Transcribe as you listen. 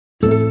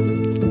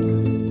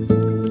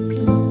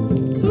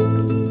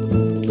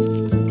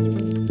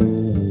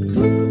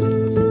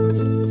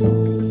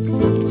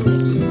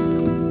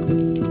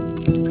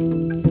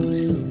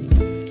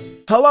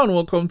Hello and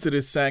welcome to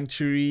the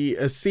Sanctuary,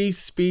 a safe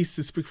space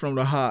to speak from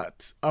the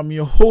heart. I'm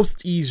your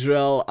host,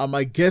 Israel, and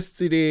my guest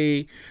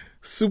today,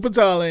 super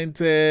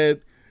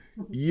talented,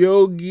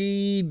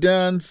 yogi,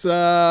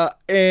 dancer,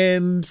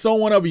 and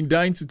someone I've been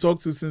dying to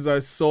talk to since I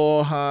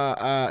saw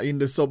her in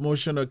the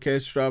Submotion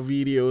Orchestra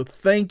video.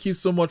 Thank you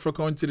so much for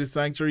coming to the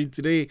Sanctuary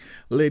today,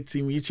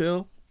 Letty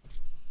Mitchell.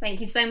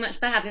 Thank you so much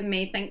for having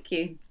me. Thank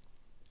you.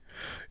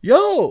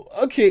 Yo,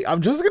 okay,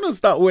 I'm just gonna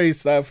start where it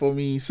started for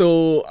me.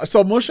 So,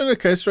 Submotion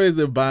Orchestra is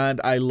a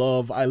band I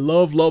love. I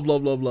love, love,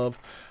 love, love, love.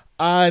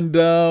 And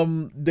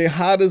they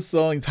had a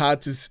song, It's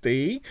Hard to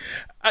Stay.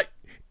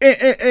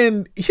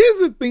 And here's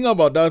the thing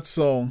about that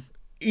song.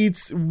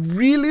 It's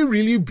really,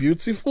 really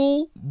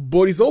beautiful,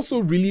 but it's also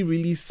really,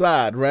 really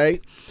sad,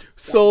 right?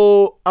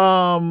 So,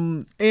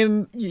 and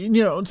you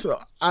know,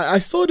 so I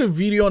saw the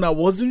video and I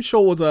wasn't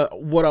sure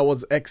what I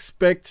was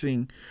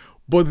expecting.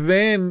 But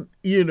then,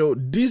 you know,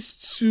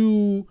 these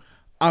two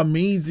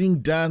amazing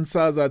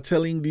dancers are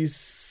telling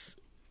this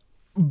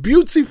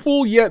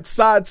beautiful yet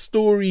sad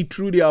story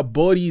through their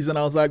bodies. And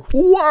I was like,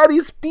 who are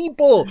these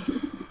people?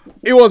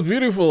 It was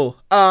beautiful.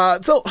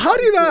 So how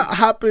did that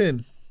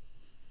happen?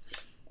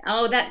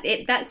 Oh,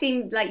 that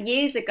seemed like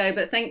years ago,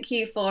 but thank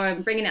you for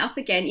bringing it up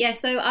again. Yeah,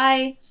 so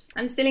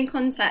I'm still in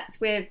contact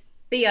with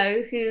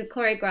Theo, who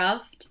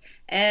choreographed,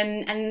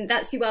 and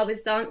that's who I was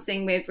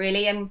dancing with,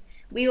 really. And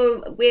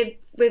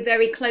we're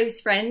very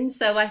close friends,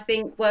 so I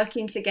think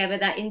working together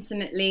that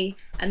intimately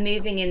and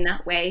moving in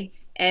that way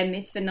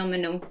is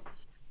phenomenal.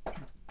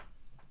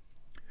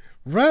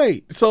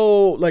 Right.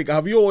 So, like,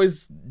 have you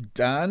always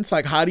danced?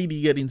 Like, how did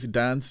you get into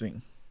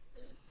dancing?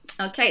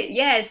 Okay,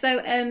 yeah.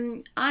 So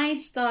I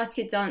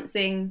started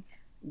dancing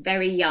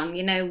very young.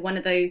 You know, one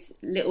of those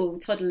little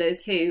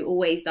toddlers who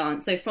always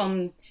dance. So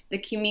from the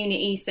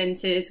community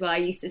centres where I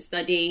used to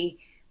study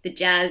the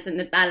jazz and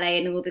the ballet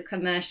and all the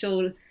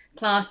commercial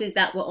classes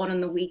that were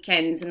on the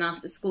weekends and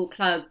after school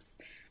clubs.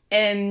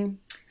 I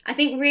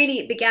think really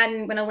it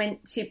began when I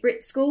went to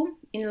Brit School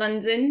in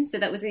London. So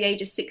that was the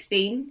age of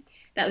 16.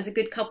 That was a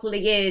good couple of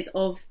years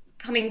of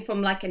coming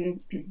from like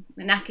an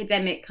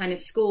academic kind of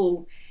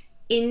school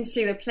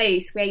into a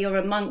place where you're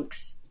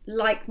amongst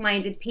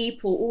like-minded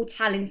people, all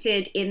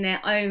talented in their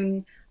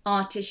own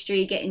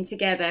artistry, getting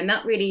together. And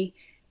that really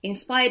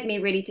inspired me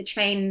really to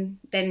train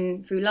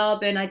then through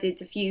Laban. I did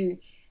a few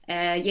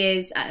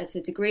years at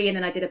a degree, and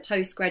then I did a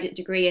postgraduate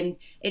degree, and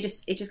it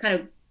just kind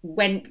of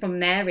went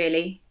from there,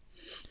 really.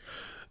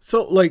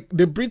 So, like,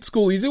 the Brit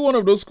School, is it one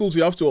of those schools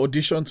you have to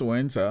audition to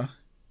enter?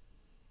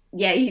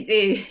 Yeah, you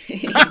do.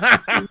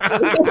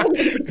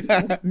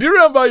 Do you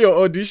remember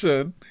your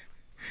audition?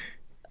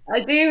 I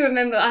do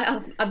remember.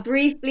 I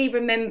briefly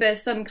remember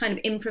some kind of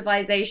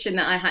improvisation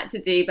that I had to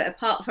do, but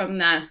apart from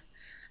that,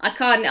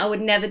 I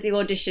would never do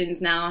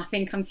auditions now. I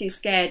think I'm too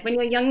scared. When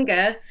you're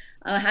younger,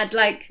 I had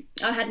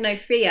no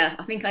fear.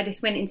 I think I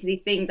just went into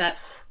these things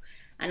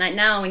and like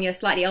now when you're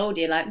slightly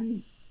older, you're like,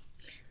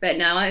 but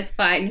no, it's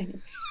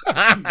fine.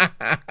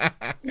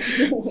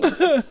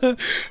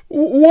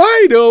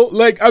 Why though?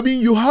 Like, I mean,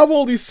 you have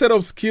all these set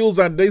of skills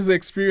and these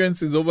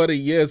experiences over the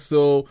years,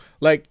 so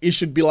like it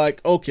should be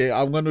like, okay,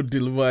 I'm going to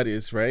deliver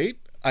this, right?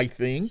 I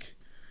think.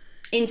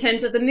 In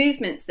terms of the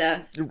movement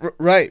stuff.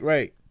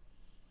 Right.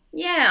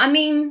 Yeah, I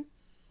mean,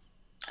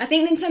 I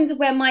think in terms of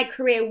where my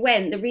career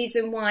went, the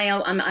reason why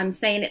I'm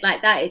saying it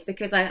like that is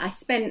because I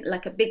spent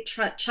like a big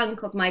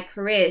chunk of my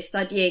career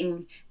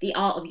studying the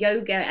art of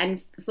yoga.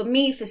 And for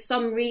me, for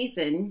some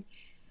reason,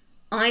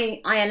 I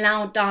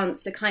allowed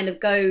dance to kind of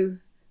go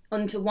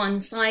onto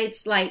one side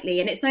slightly.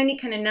 And it's only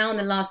kind of now in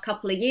the last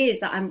couple of years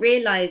that I'm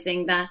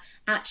realizing that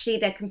actually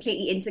they're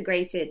completely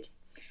integrated.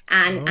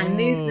 And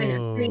movement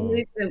and free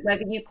movement,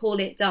 whether you call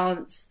it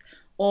dance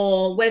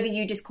or whether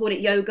you just call it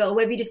yoga, or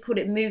whether you just call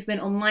it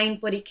movement or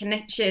mind-body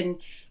connection,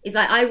 is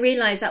like I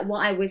realized that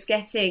what I was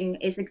getting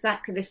is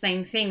exactly the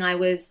same thing. I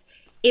was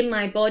in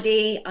my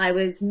body, I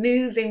was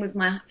moving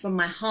from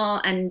my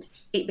heart, and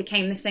it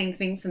became the same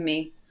thing for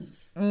me.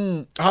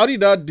 How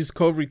did that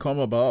discovery come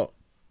about?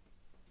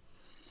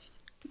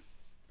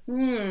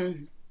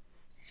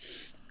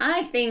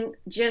 I think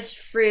just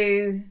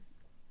through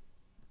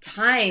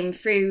time,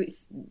 through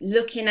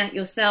looking at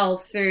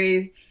yourself,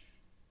 through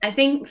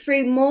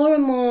more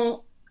and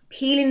more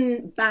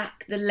peeling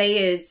back the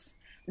layers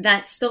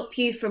that stop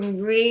you from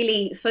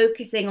really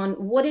focusing on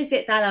what is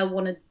it that I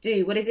want to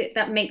do? What is it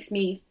that makes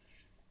me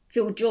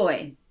feel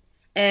joy?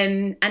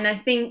 And I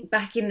think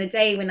back in the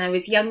day when I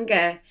was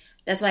younger,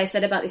 that's why I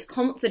said about this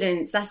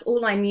confidence. That's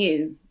all I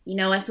knew. You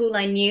know, that's all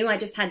I knew. I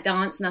just had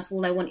dance and that's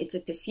all I wanted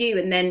to pursue.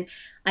 And then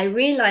I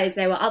realized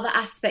there were other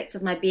aspects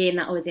of my being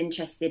that I was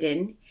interested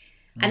in.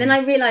 And then I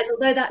realized,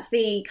 although that's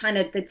the kind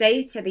of the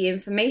data, the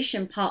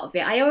information part of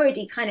it, I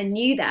already kind of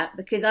knew that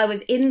because I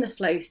was in the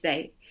flow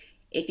state,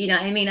 if you know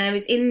what I mean. I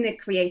was in the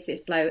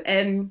creative flow.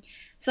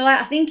 So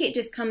I think it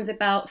just comes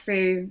about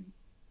through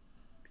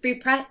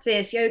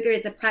practice. Yoga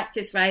is a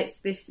practice, right?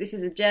 This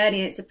is a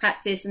journey, it's a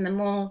practice. And the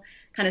more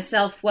kind of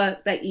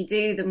self-work that you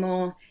do, the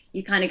more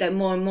you kind of go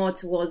more and more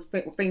towards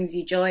what brings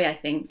you joy, I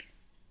think.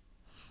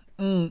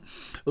 Mm.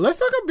 Let's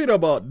talk a bit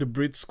about the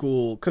Brit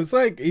School, because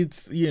like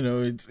it's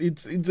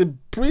a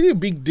pretty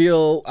big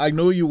deal. I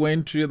know you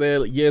went through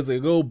there years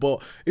ago,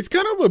 but it's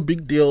kind of a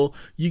big deal.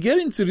 You get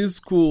into this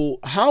school.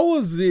 How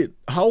was it?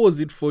 How was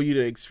it for you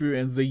to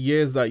experience the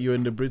years that you're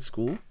in the Brit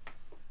School?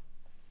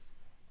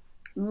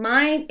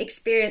 My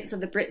experience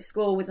of the Brit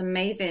School was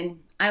amazing.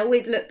 I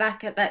always look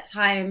back at that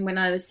time when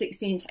I was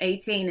 16 to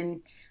 18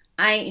 and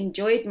I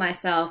enjoyed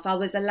myself. I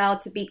was allowed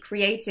to be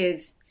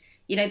creative.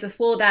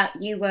 Before that,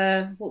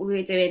 what we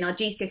were doing, our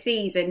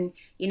GCSEs, and,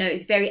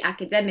 it's very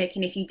academic.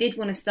 And if you did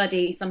want to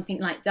study something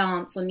like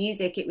dance or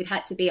music, it would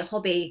have to be a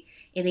hobby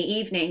in the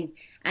evening.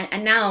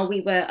 And now we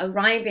were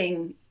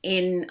arriving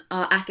in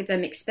our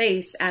academic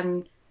space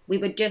and we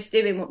were just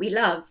doing what we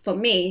love. For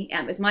me,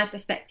 it was my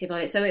perspective of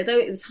it. So although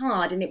it was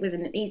hard and it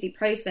wasn't an easy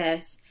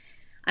process,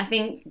 I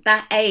think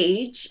that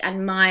age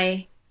and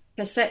my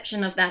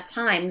perception of that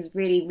time was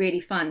really,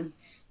 really fun.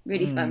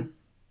 Really Mm. fun.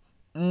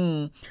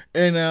 Mm.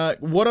 And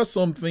what are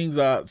some things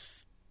that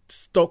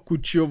stuck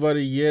with you over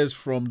the years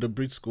from the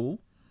Brit School?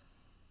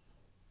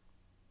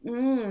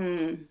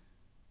 Mm.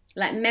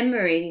 Like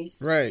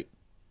memories. Right.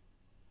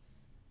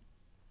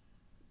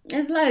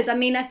 There's loads. I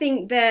mean, I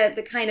think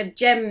the kind of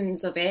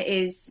gems of it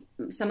is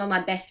some of my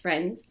best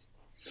friends.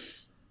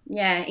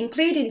 Yeah,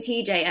 including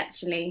TJ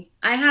actually.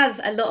 I have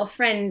a lot of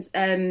friends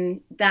that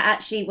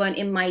actually weren't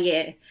in my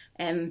year.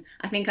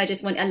 I think I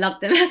love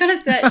them. I gotta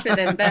search for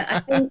them. But I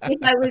think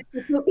if I was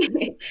to talk,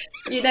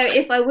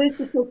 if I was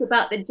to talk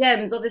about the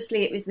gems,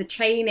 obviously it was the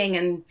training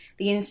and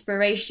the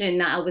inspiration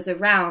that I was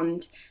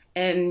around.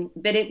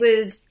 But it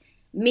was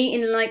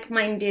meeting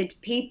like-minded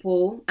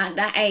people at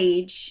that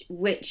age,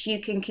 which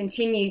you can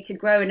continue to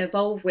grow and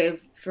evolve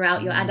with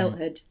throughout your Mm.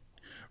 adulthood.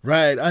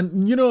 Right.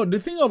 And the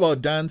thing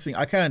about dancing,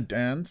 I can't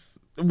dance.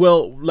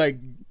 Well, like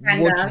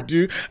And what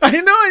you do. I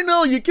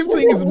know, you keep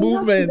saying it's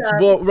movements,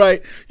 but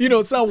right,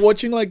 so I'm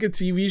watching like a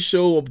TV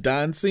show of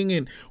dancing,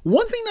 and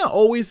one thing that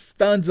always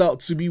stands out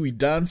to me with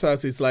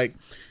dancers is like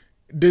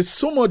there's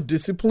so much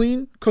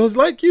discipline because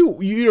like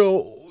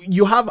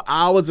you have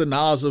hours and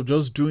hours of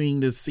just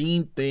doing the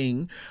same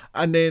thing,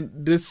 and then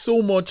there's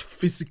so much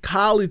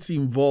physicality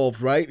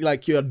involved, right?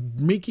 Like you're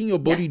making your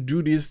yeah. body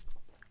do these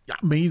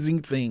amazing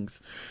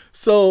things.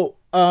 So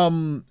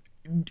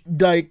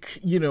like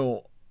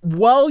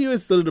while you were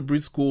still at the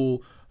Brit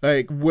School,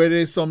 like were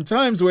there some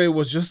times where it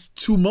was just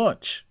too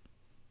much?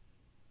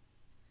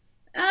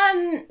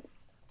 Um,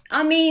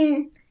 I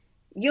mean,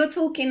 you're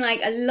talking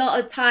like a lot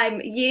of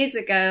time years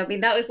ago. I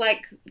mean, that was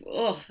like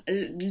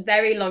a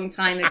very long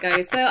time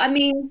ago. So, I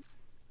mean,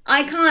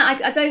 I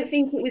don't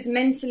think it was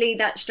mentally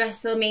that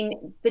stressful. I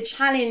mean, the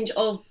challenge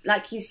of,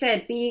 like you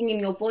said, being in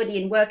your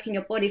body and working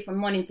your body from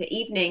morning to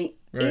evening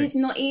Right. is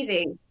not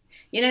easy.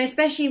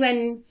 Especially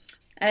when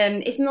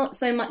it's not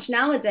so much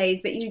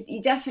nowadays, but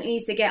you definitely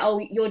used to get, oh,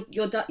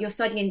 you're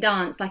studying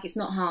dance, like it's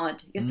not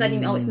hard. You're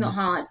studying, oh, it's Mm, not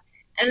hard.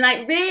 And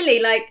like really,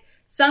 like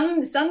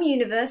some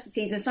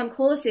universities and some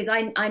courses,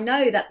 I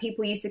know that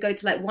people used to go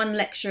to like one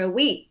lecture a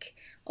week,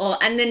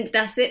 and then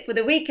that's it for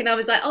the week. And I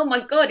was like, oh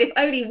my God, if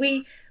only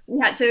we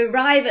had to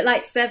arrive at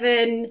like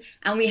 7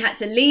 and we had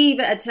to leave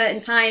at a certain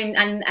time,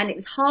 and it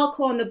was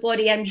hardcore on the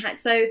body, and we had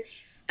so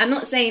I'm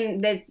not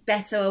saying there's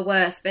better or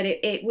worse, but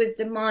it was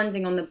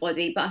demanding on the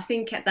body. But I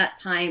think at that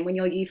time, when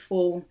you're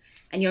youthful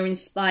and you're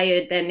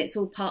inspired, then it's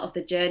all part of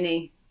the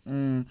journey.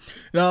 mm.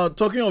 Now,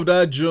 talking of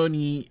that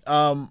journey,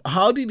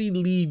 how did it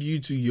lead you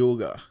to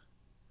yoga?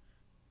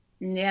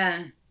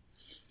 Yeah.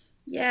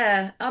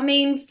 Yeah. I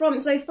mean, from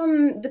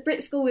the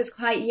Brit School was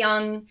quite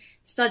young,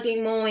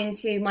 studying more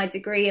into my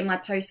degree and my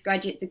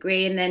postgraduate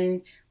degree. And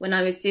then when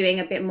I was doing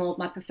a bit more of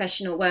my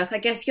professional work, I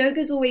guess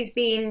yoga's always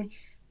been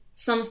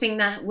something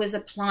that was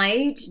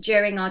applied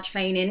during our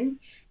training,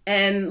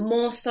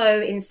 more so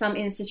in some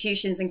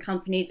institutions and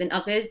companies than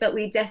others, but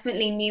we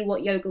definitely knew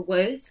what yoga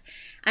was.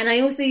 And I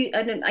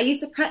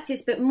used to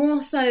practice, but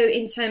more so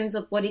in terms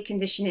of body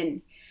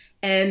conditioning.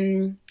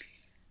 Um,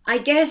 I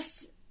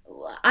guess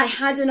I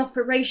had an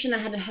operation, I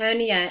had a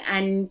hernia,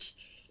 and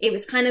it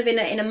was kind of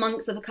in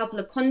amongst of a couple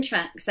of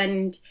contracts.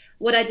 And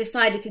what I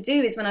decided to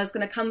do is when I was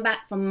going to come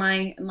back from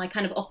my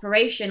kind of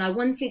operation, I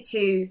wanted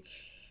to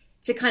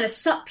kind of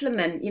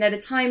supplement, the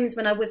times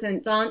when I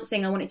wasn't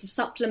dancing, I wanted to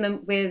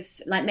supplement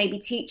with like maybe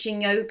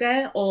teaching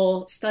yoga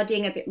or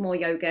studying a bit more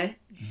yoga.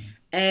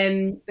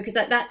 Because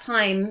at that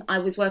time I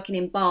was working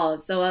in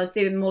bars. So I was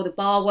doing more the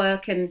bar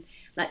work and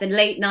like the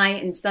late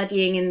night and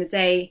studying in the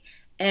day.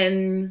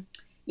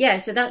 Yeah,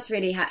 so that's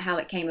really how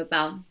it came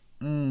about.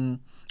 Mm.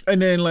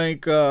 And then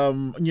like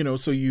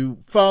so you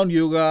found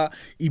yoga,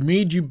 it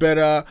made you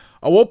better.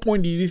 At what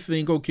point did you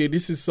think, okay,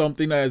 this is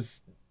something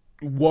that's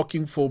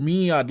working for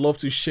me, I'd love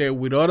to share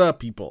with other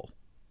people?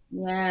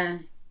 Yeah.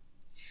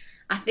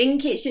 I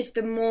think it's just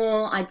the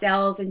more I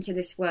delve into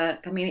this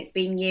work, I mean, it's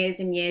been years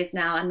and years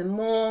now, and the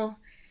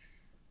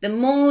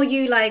more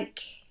you like,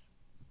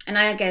 and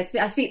I guess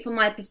I speak from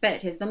my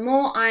perspective, the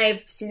more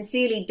I've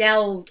sincerely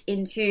delved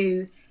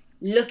into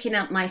looking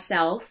at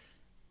myself,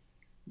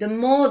 the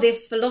more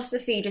this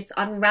philosophy just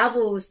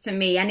unravels to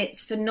me, and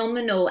it's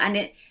phenomenal,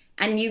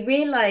 And you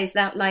realize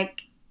that,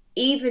 like,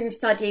 even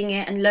studying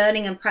it and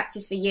learning and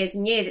practice for years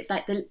and years, it's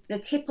like the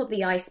tip of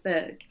the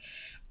iceberg.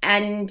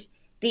 And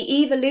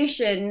the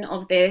evolution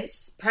of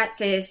this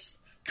practice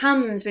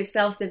comes with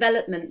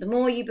self-development. The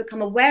more you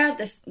become aware of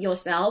this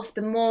yourself,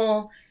 the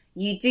more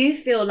you do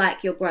feel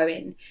like you're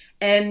growing.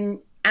 And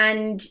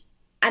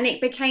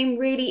it became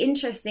really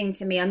interesting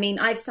to me. I mean,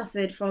 I've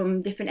suffered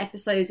from different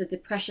episodes of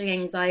depression,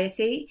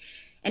 anxiety,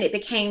 and it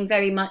became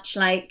very much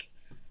like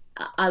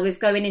I was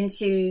going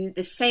into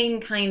the same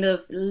kind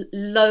of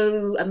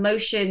low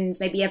emotions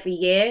maybe every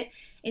year,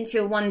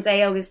 until one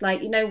day I was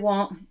like, you know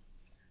what?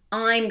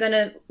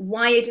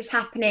 Why is this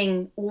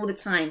happening all the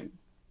time?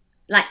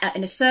 Like,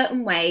 in a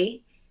certain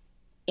way,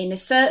 in a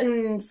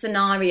certain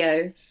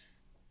scenario,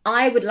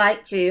 I would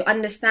like to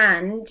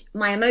understand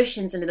my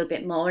emotions a little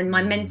bit more and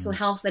my mental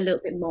health a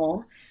little bit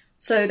more,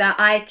 so that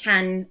I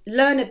can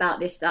learn about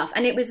this stuff.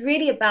 And it was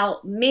really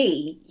about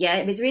me. Yeah,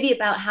 it was really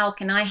about how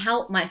can I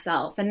help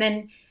myself. And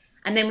then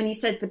when you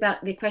said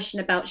about the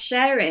question about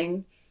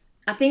sharing,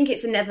 I think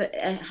it's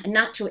a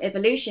natural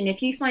evolution.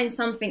 If you find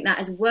something that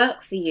has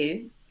worked for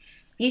you,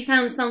 if you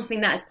found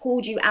something that has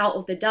pulled you out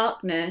of the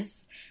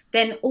darkness,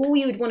 then all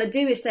you would want to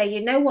do is say,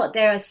 you know what,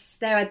 there are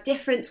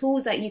different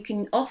tools that you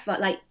can offer,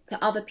 like,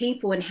 to other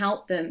people and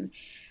help them.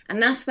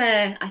 And that's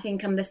where I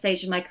think I'm at the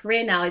stage of my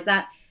career now, is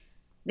that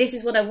this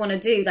is what I want to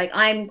do. Like,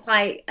 I'm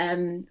quite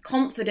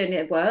confident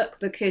at work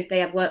because they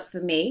have worked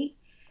for me.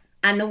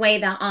 And the way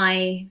that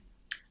I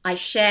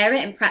share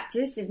it and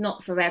practice is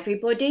not for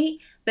everybody,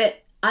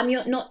 but I'm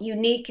not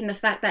unique in the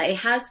fact that it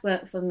has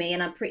worked for me,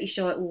 and I'm pretty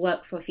sure it will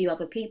work for a few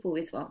other people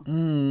as well.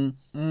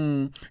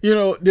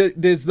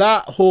 There's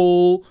that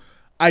whole,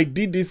 I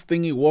did this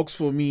thing, it works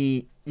for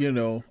me,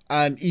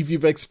 and if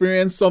you've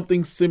experienced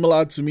something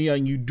similar to me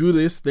and you do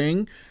this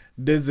thing,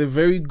 there's a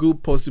very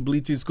good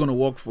possibility it's going to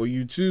work for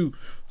you too.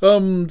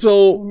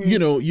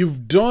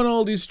 You've done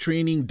all this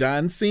training,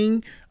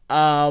 dancing,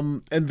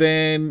 and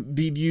then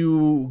did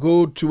you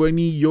go to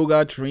any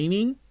yoga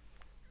training?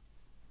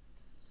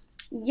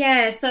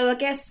 Yeah, so I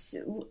guess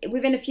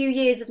within a few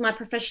years of my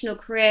professional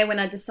career, when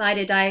I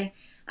decided I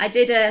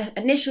did a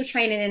initial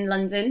training in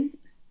London,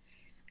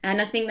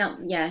 and I think that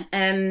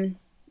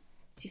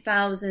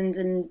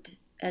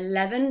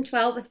 2011,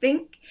 12, I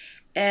think,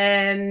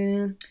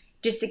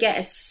 just to get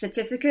a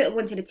certificate. I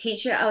wanted to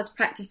teach it. I was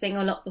practicing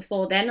a lot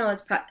before then. I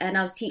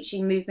was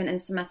teaching movement and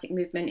somatic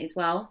movement as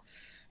well.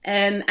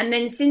 And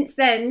then since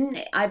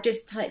then, I've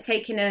just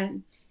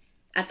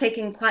I've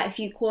taken quite a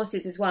few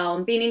courses as well,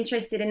 and been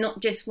interested in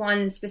not just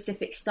one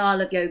specific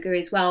style of yoga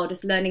as well,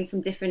 just learning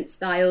from different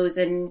styles.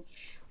 And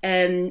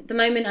the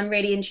moment I'm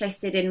really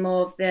interested in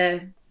more of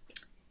the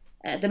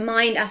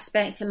mind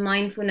aspect and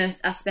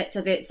mindfulness aspect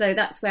of it. So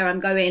that's where I'm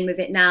going with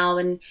it now.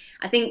 And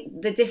I think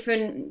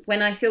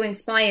when I feel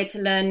inspired to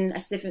learn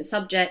a different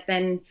subject,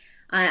 then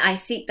I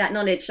seek that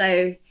knowledge.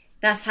 So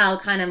that's how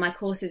kind of my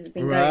courses has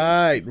been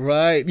going.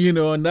 Right.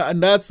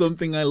 And that's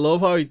something I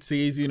love how it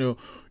says,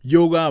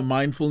 yoga and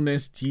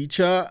mindfulness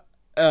teacher.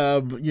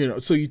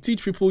 So you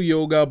teach people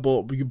yoga,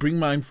 but you bring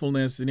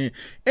mindfulness in it.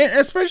 And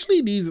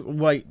especially these,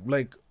 like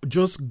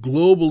just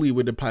globally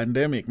with the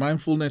pandemic,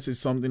 mindfulness is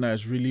something that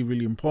is really,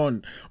 really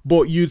important.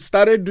 But you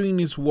started doing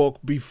this work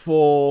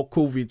before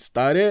COVID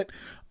started.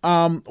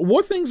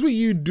 What things were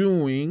you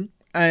doing?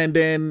 And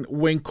then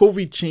when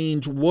COVID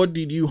changed, what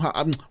did you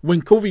have?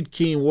 When COVID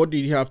came, what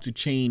did you have to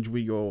change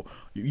with your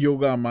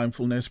yoga and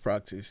mindfulness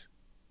practice?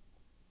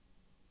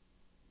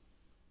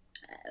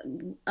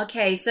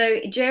 Okay,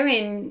 so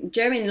during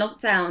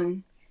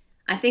lockdown,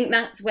 I think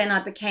that's when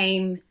I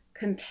became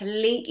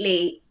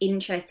completely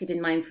interested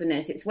in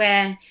mindfulness. It's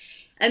where,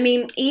 I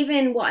mean,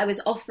 even what I was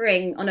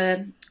offering on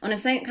a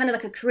kind of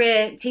like a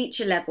career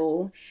teacher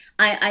level,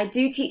 I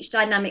do teach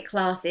dynamic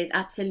classes,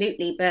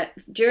 absolutely. But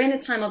during the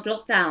time of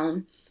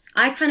lockdown,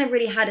 I kind of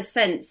really had a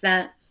sense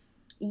that,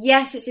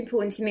 yes, it's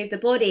important to move the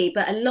body,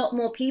 but a lot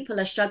more people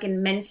are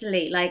struggling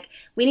mentally. Like,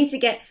 we need to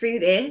get through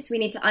this. We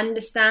need to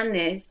understand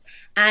this.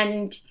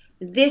 And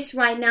this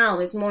right now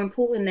is more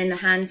important than the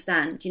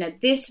handstand.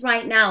 This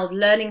right now of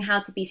learning how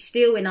to be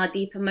still in our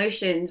deep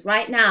emotions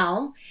right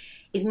now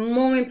is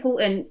more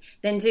important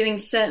than doing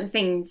certain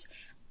things.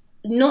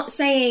 Not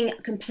saying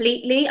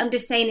completely, I'm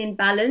just saying in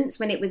balance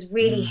when it was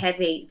really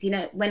heavy.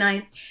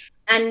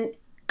 And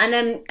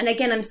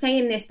again, I'm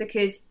saying this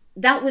because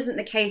that wasn't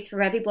the case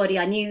for everybody.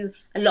 I knew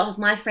a lot of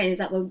my friends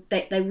that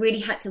they really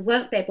had to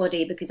work their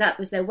body because that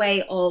was their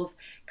way of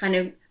kind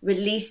of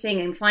releasing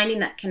and finding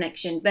that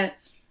connection. But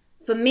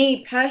for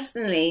me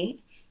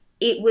personally,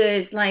 it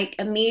was like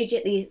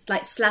immediately, it's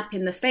like slap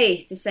in the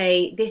face to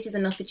say, this is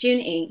an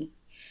opportunity.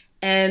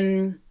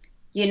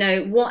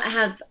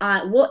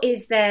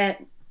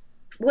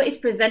 What is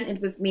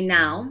presented with me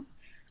now,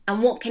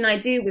 and what can I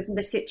do with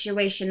the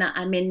situation that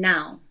I'm in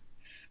now?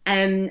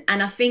 And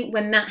I think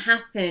when that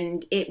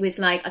happened, it was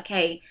like,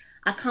 okay,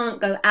 I can't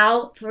go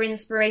out for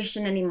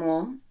inspiration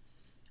anymore.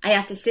 I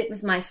have to sit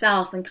with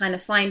myself and kind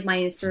of find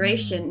my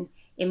inspiration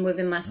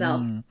within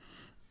myself.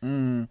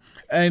 And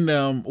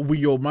with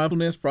your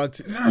mindfulness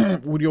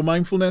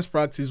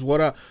practice,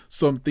 what are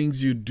some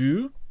things you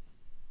do?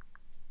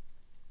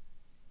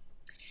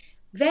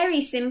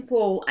 Very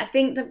simple. I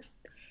think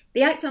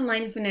the act of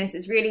mindfulness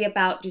is really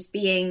about just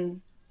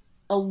being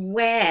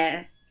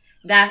aware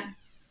that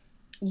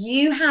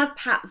you have,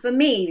 for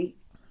me,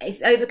 it's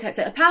overcut.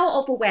 So a power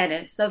of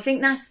awareness. So I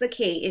think that's the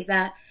key, is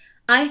that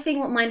I think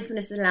what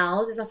mindfulness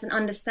allows is us an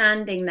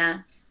understanding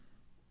that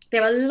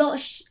there are a lot of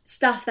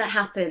stuff that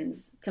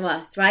happens to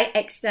us, right?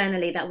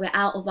 Externally, that we're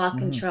out of our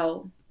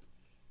control.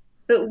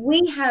 But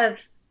we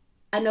have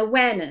an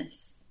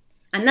awareness.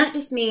 And that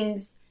just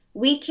means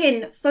we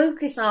can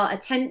focus our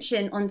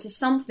attention onto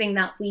something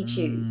that we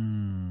choose.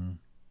 And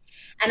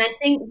I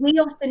think we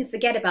often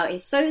forget about it.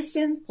 It's so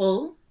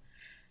simple.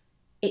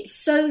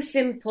 It's so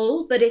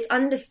simple, but it's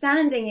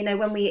understanding,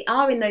 when we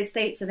are in those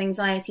states of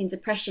anxiety and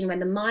depression, when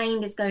the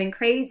mind is going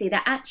crazy,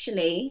 that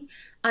actually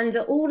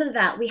under all of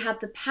that, we have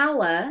the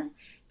power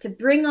to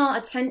bring our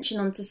attention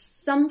onto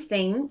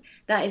something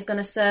that is going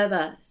to serve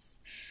us.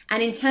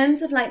 And in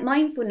terms of like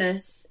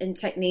mindfulness and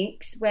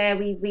techniques where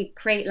we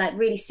create like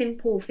really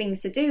simple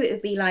things to do, it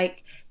would be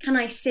like, can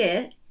I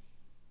sit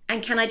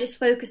and can I just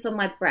focus on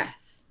my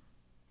breath?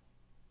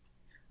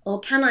 Or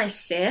can I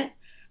sit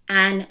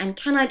and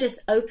can I just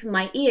open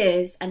my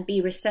ears and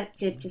be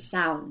receptive to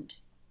sound?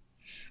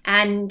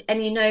 And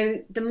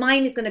the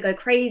mind is going to go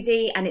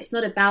crazy, and it's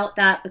not about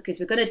that, because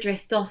we're going to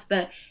drift off,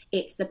 but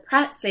it's the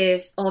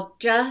practice of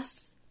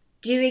just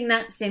doing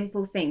that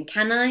simple thing.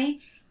 Can I,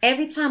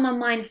 every time my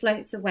mind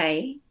floats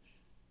away,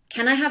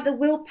 can I have the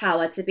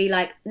willpower to be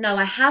like, no,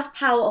 I have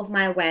power of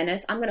my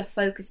awareness. I'm going to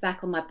focus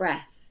back on my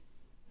breath.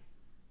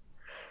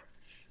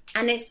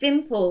 And it's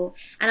simple.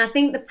 And I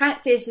think the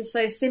practice is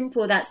so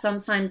simple that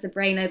sometimes the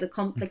brain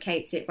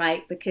overcomplicates it,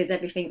 right? Because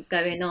everything's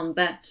going on.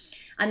 But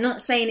I'm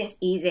not saying it's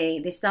easy.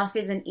 This stuff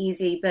isn't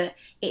easy, but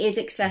it is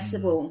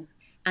accessible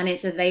and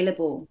it's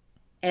available.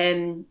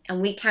 And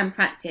we can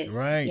practice.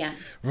 Right. Yeah.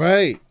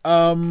 Right.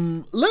 I'll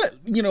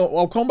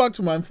come back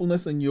to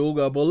mindfulness and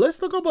yoga, but let's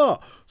talk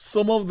about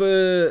some of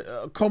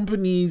the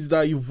companies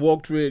that you've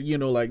worked with,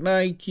 like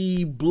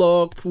Nike,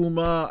 Block,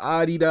 Puma,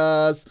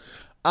 Adidas.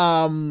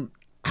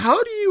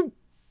 How do you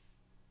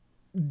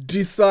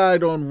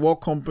decide on what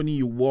company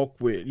you work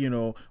with,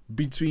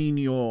 between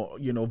your,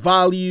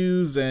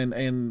 values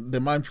and the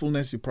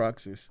mindfulness you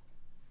practice?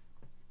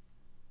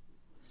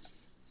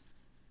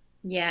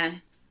 Yeah.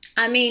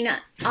 I mean,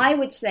 I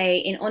would say,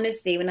 in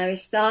honesty, when I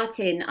was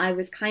starting, I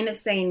was kind of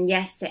saying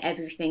yes to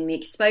everything. The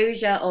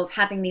exposure of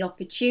having the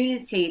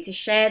opportunity to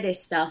share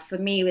this stuff for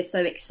me was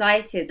so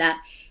excited that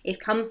if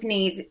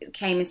companies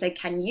came and said,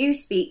 can you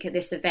speak at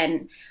this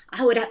event?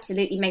 I would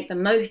absolutely make the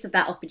most of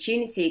that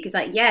opportunity,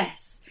 because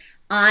yes,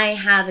 I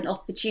have an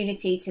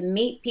opportunity to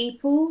meet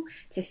people,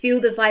 to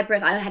feel the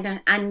vibration.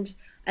 And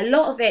a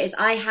lot of it is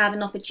I have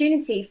an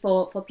opportunity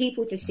for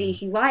people to see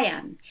who I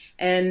am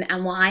and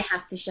what I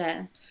have to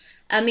share.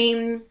 I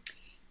mean,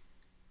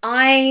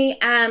 I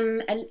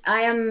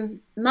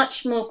am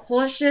much more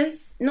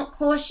cautious, not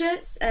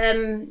cautious,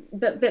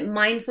 but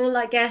mindful,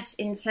 I guess,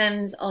 in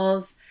terms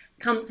of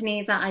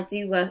companies that I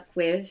do work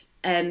with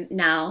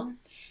now.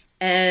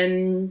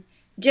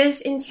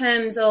 Just in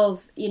terms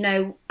of,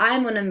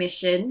 I'm on a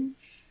mission.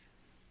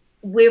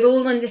 We're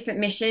all on different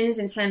missions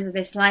in terms of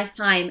this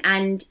lifetime.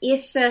 And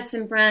if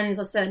certain brands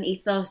or certain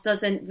ethos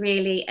doesn't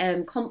really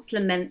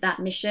complement that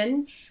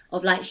mission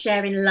of like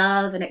sharing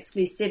love and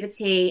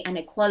exclusivity and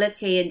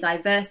equality and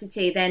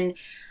diversity, then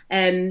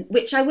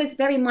which I was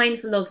very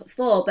mindful of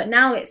before, but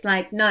now it's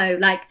like, no,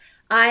 like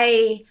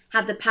I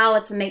have the power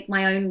to make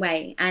my own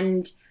way,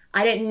 and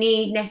I don't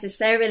need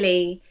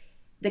necessarily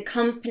the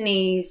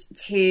companies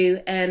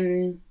to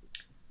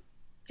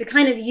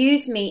kind of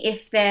use me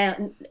if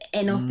they're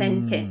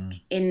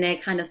inauthentic in their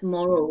kind of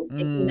morals,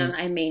 if you know what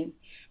I mean.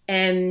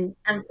 And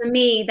for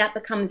me, that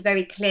becomes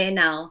very clear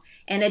now.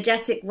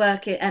 Energy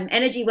work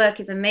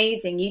is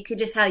amazing. You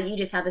just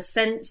have a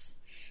sense,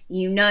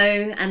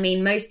 I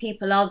mean, most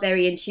people are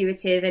very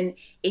intuitive, and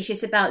it's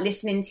just about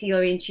listening to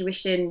your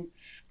intuition.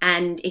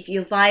 And if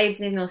you're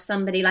vibing or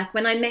somebody, like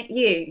when I met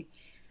you,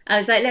 I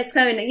was like, let's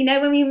go. And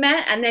when we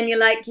met, and then you're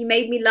like, you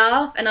made me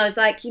laugh. And I was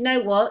like, you know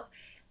what?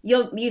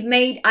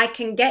 I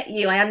can get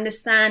you. I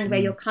understand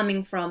where you're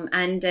coming from.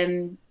 And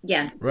right.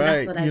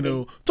 That's what I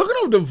do. Talking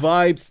of the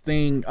vibes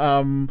thing,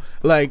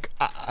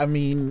 I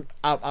mean,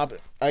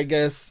 I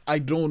guess I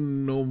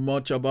don't know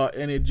much about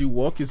energy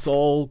work. It's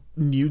all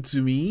new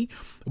to me.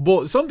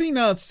 But something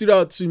that stood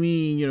out to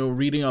me,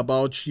 reading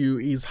about you,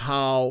 is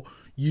how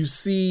you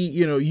see,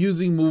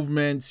 using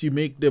movements, you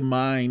make the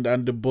mind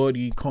and the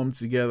body come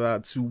together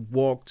to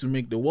work to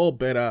make the world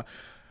better.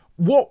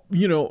 Want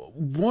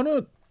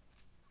to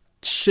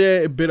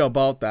share a bit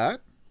about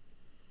that?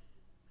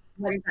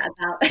 What is that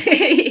about?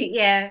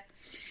 Yeah.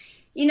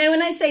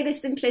 When I say the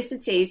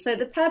simplicity, so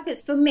the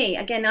purpose for me,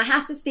 again, I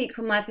have to speak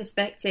from my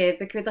perspective,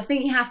 because I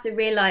think you have to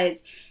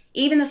realize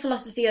even the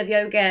philosophy of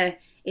yoga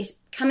It's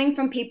coming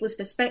from people's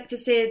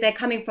perspectives. They're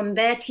coming from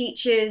their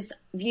teachers'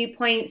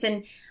 viewpoints.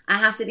 And I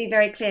have to be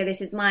very clear,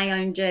 this is my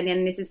own journey,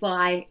 and this is what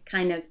I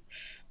kind of...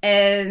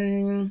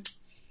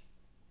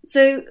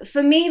 So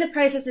for me, the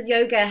process of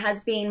yoga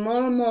has been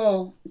more and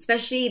more,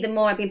 especially the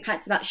more I've been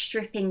practicing, about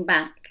stripping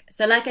back.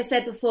 So like I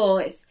said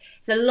before, it's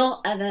a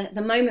lot of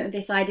the moment of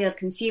this idea of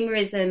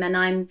consumerism,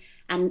 and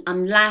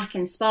I'm lack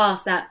and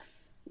sparse, that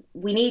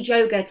we need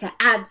yoga to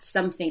add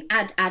something,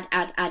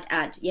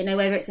 add. You know,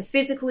 whether it's a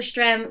physical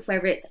strength,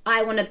 whether it's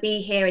I want to be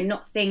here and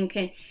not think.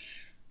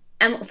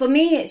 And for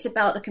me, it's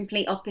about the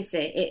complete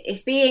opposite.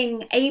 It's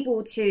being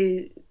able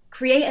to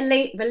create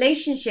a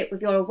relationship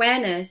with your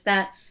awareness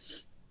that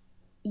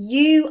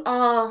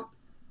you're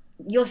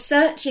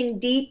searching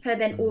deeper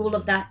than all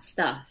of that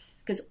stuff,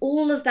 because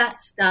all of that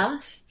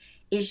stuff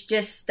is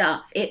just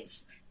stuff.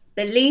 It's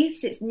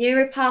beliefs, it's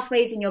neural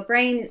pathways in your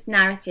brain, it's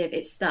narrative,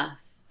 it's stuff.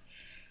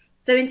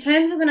 So in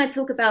terms of when I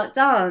talk about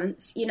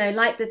dance, you know,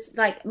 like this,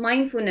 like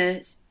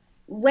mindfulness,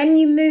 when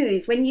you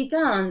move, when you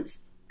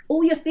dance,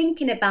 all you're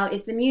thinking about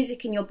is the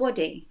music in your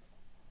body.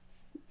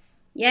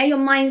 Yeah, your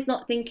mind's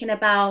not thinking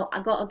about,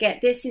 I got to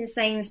get this in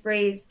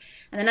Sainsbury's,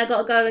 and then I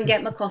got to go and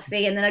get my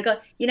coffee, and then I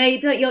got, you know,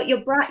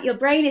 your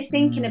brain is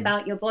thinking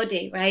about your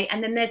body, right?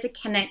 And then there's a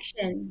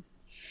connection.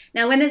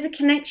 Now, when there's a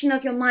connection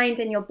of your mind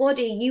and your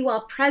body, you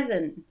are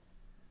present.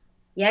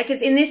 Yeah,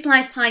 because in this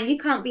lifetime, you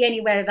can't be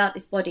anywhere without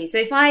this body. So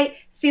if I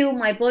feel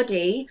my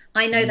body,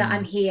 I know that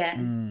I'm here.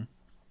 And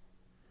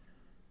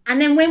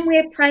then when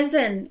we're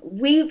present,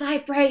 we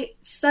vibrate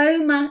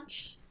so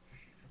much.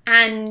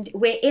 And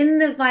we're in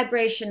the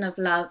vibration of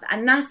love.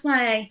 And that's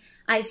why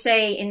I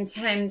say, in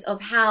terms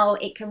of how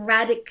it can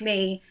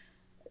radically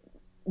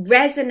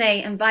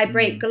resonate and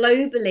vibrate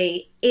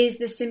globally, is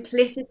the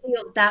simplicity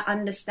of that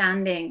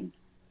understanding.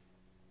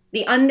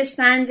 The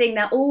understanding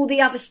that all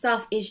the other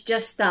stuff is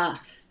just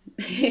stuff.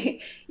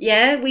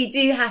 Yeah, we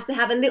do have to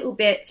have a little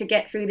bit to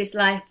get through this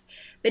life,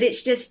 but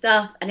it's just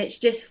stuff, and it's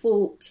just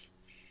thought,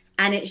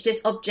 and it's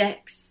just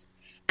objects.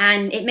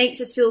 And it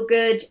makes us feel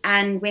good,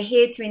 and we're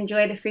here to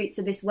enjoy the fruits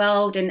of this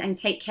world and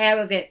take care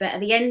of it. But at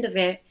the end of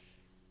it,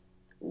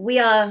 we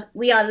are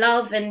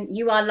love, and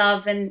you are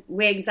love, and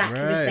we're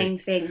exactly the same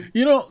thing.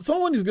 You know,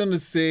 someone is going to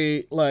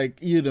say, like,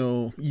 you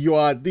know, you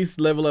are at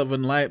this level of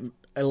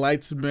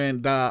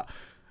enlightenment that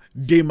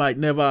they might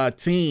never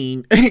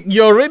attain.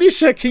 You're already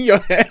shaking your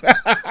head.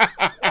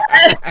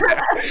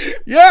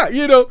 Yeah,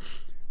 you know.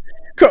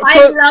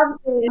 I love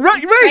this.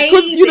 Right,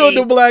 because, you know,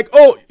 they'll be like,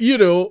 oh, you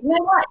know. You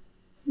know what?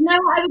 You know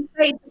what I would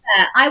say to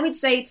that? I would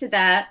say to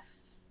that,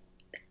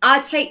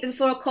 I'll take them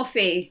for a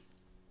coffee.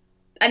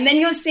 And then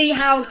you'll see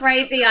how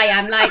crazy I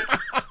am. Like,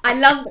 I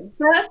love,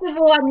 first of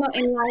all, I'm not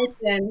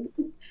enlightened.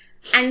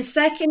 And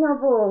second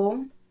of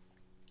all,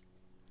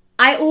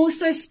 I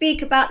also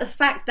speak about the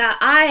fact that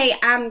I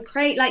am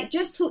crazy. Like,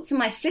 just talk to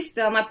my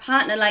sister, my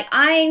partner. Like,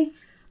 I'm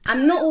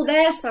not all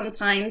there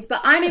sometimes,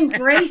 but I'm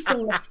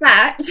embracing the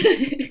fact.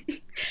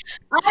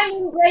 I'm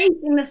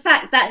embracing the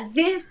fact that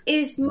this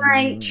is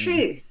my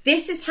truth.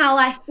 This is how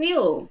I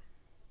feel.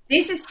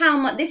 This is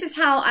my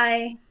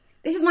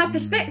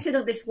perspective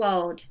of this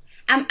world.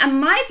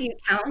 And my view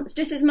counts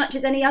just as much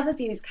as any other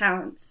views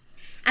counts.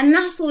 And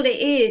that's all it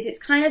is. It's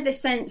kind of the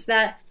sense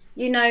that,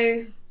 you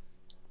know,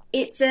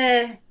 it's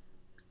a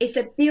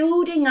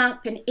building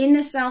up an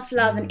inner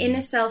self-love and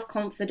inner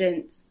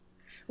self-confidence,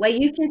 where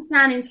you can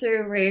stand into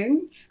a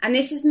room, and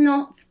this is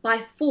not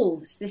by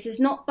force. This is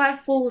not by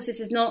force. This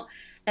is not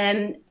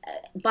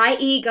by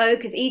ego,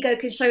 because ego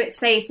can show its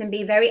face and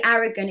be very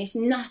arrogant. It's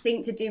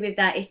nothing to do with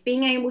that. It's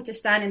being able to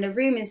stand in a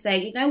room and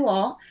say, you know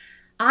what?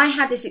 I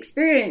had this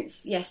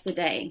experience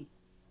yesterday.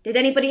 Did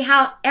anybody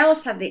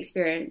else have the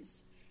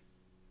experience?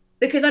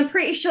 Because I'm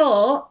pretty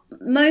sure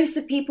most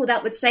of people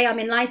that would say I'm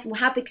enlightened will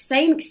have the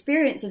same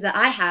experiences that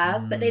I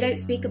have, but they don't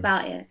speak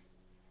about it.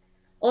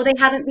 Or they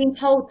haven't been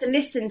told to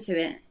listen to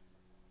it.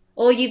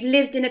 Or you've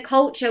lived in a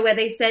culture where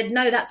they said,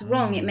 no, that's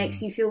wrong, it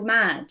makes you feel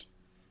mad.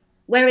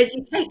 Whereas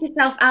you take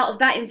yourself out of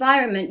that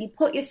environment, you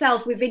put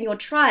yourself within your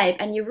tribe,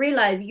 and you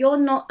realize you're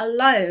not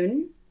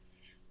alone.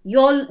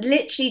 You're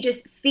literally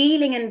just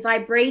feeling and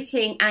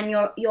vibrating, and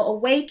you're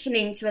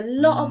awakening to a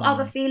lot of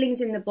other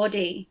feelings in the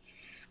body.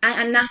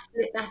 And that's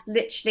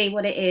literally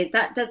what it is.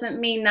 That doesn't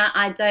mean that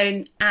I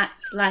don't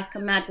act like a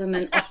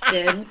madwoman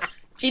often.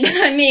 Do you know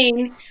what I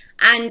mean?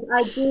 And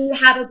I do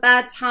have a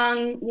bad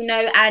tongue, you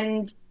know,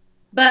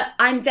 but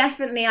I'm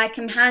definitely, I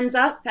can hands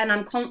up, and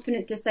I'm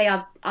confident to say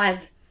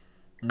I've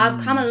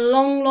come a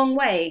long, long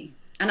way.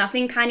 And I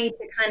think I need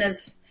to kind of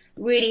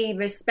really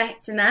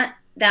respect in that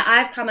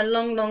I've come a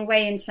long, long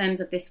way in terms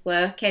of this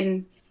work.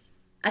 And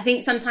I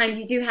think sometimes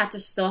you do have to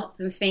stop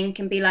and think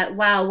and be like,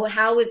 wow, well,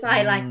 how was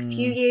I like a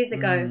few years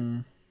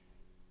ago?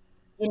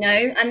 You know,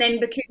 and then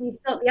because you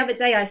stopped, the other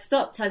day I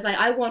stopped, I was like,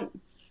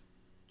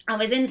 I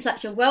was in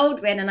such a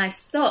whirlwind, and I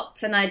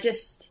stopped, and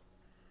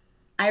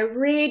I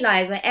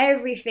realized that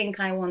everything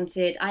I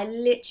wanted, I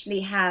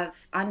literally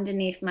have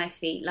underneath my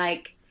feet.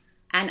 Like,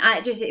 and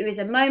it was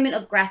a moment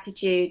of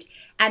gratitude.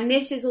 And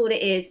this is all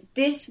it is.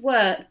 This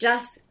work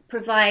just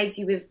provides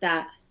you with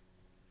that.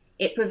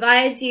 It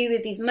provides you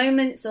with these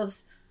moments of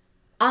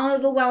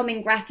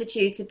overwhelming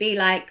gratitude to be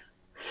like,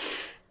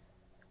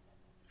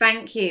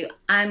 thank you,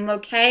 I'm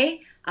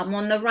okay, I'm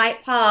on the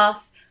right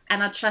path,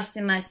 and I trust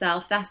in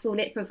myself. That's all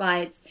it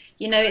provides.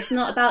 You know, it's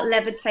not about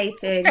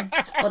levitating,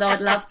 although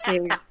I'd love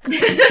to.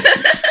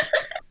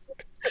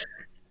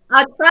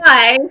 I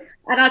try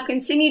and I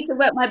continue to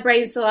work my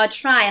brain, so I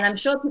try, and I'm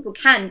sure people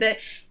can. But,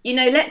 you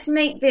know, let's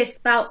make this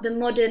about the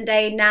modern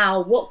day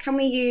now. What can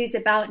we use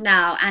about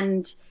now?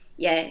 And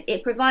yeah,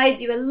 it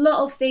provides you a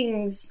lot of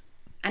things,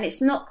 and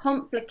it's not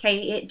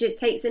complicated. It just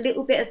takes a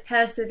little bit of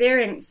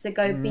perseverance to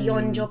go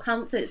beyond your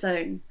comfort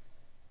zone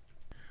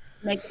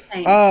to make a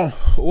change.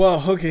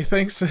 Well, okay,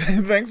 thanks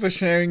thanks for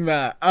sharing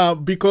that.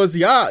 Because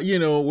yeah, you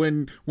know,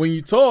 when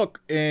you talk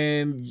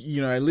and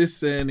you know I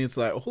listen, it's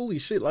like holy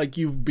shit, like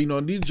you've been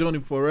on this journey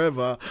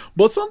forever.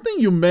 But something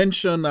you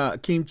mentioned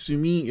that came to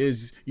me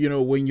is, you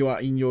know, when you are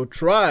in your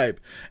tribe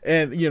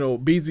and you know,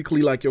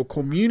 basically like your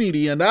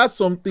community, and that's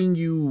something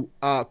you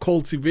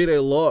cultivate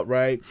a lot,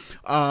 right?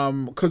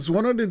 Because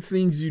one of the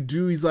things you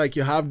do is like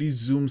you have these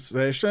Zoom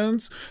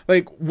sessions.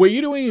 Like, were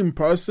you doing in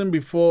person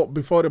before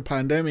the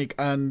pandemic?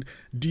 And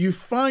do you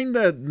find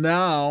that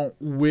now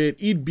with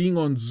it being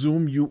on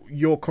Zoom,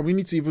 your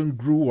community even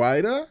grew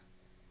wider?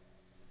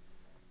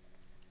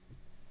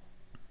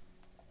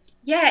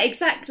 Yeah,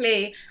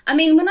 exactly. I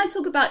mean, when I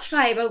talk about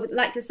tribe, I would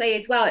like to say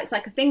as well, it's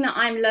like a thing that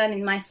I'm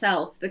learning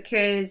myself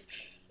because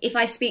if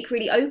I speak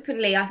really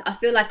openly, I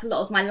feel like a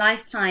lot of my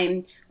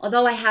lifetime,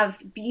 although I have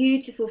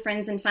beautiful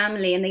friends and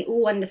family and they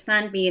all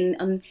understand me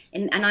and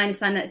I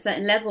understand at a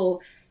certain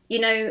level, you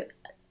know,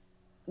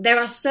 there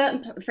are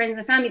certain friends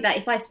and family that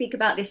if I speak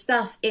about this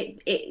stuff,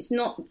 it's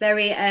not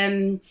very they're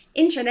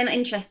not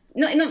interested,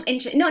 not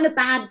in a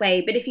bad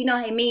way, but if you know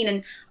what I mean.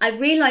 And I've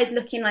realized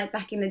looking like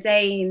back in the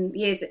day and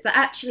years that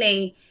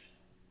actually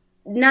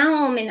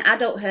now I'm in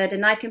adulthood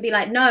and I can be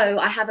like, no,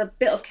 I have a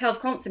bit of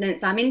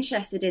self-confidence, I'm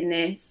interested in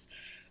this.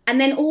 And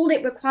then all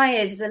it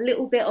requires is a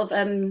little bit of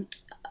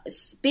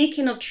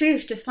speaking of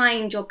truth to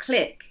find your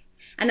click.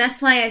 And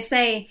that's why I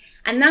say,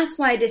 and that's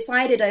why I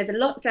decided over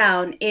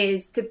lockdown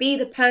is to be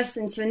the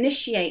person to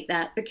initiate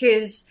that,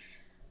 because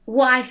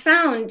what I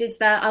found is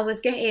that I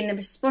was getting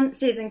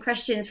responses and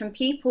questions from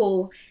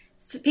people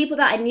that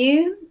I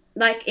knew,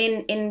 like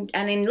in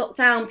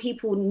lockdown,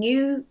 people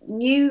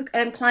knew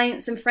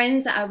clients and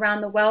friends that are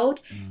around the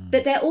world,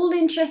 but they're all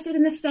interested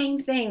in the same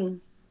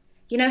thing,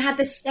 you know, had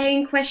the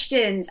same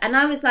questions. And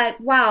I was like,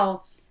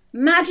 wow,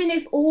 imagine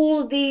if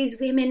all these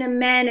women and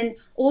men and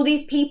all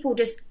these people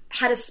just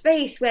had a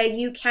space where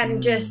you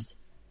can just,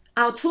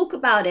 I'll talk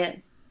about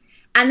it.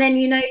 And then,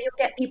 you know, you'll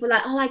get people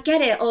like, oh, I get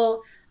it.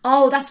 Or,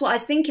 oh, that's what I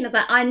was thinking of.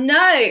 That. I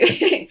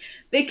know.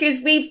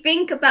 Because we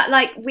think about,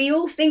 like, we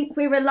all think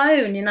we're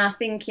alone in our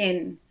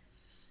thinking.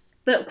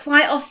 But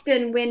quite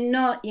often we're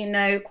not, you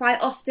know,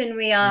 quite often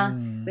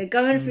we're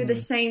going through the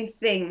same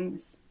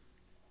things.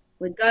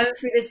 We're going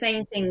through the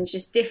same things,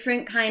 just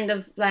different kind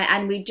of like,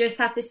 and we just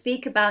have to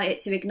speak about it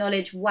to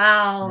acknowledge,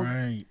 wow,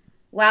 Right.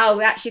 wow,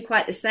 we're actually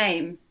quite the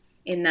same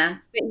in that.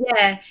 But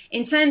yeah,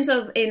 in terms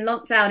of in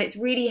lockdown, it's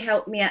really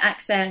helped me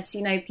access,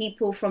 you know,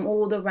 people from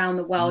all around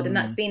the world, and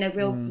that's been a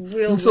So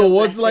real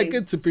what's like a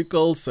blessing.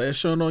 typical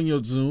session on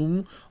your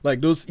Zoom?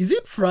 Like those, is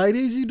it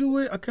Fridays you do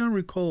it? I can't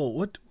recall.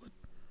 What?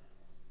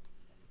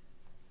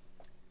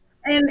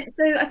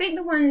 So I think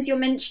the ones you're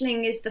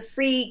mentioning is the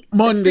free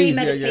Mondays,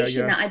 yeah, yeah,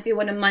 meditation yeah. that I do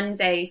on a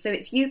Monday. So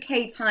it's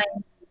UK time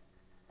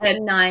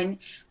 9.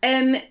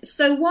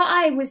 So what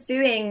I was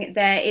doing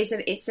there is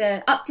it's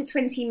a up to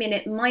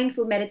 20-minute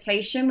mindful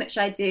meditation, which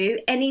I do.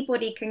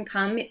 Anybody can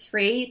come. It's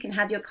free. You can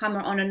have your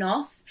camera on and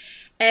off.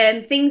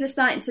 Things are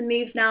starting to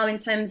move now in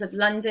terms of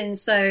London,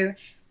 so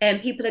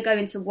people are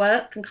going to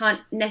work and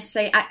can't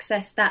necessarily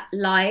access that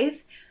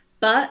live.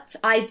 But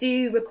I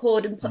do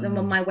record and put them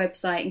on my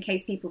website in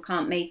case people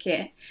can't make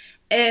it.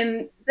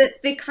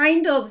 But the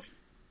kind of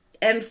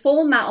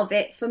format of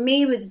it for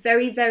me was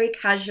very, very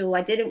casual.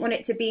 I didn't want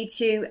it to be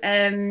too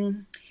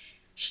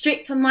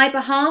strict on my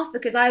behalf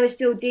because I was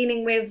still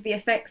dealing with the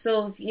effects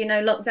of, you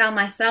know, lockdown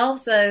myself.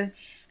 So,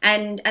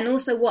 and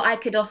also what I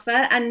could offer.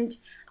 And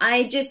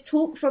I just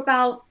talk for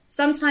about,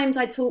 sometimes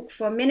I talk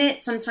for a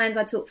minute, sometimes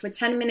I talk for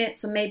 10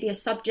 minutes or maybe a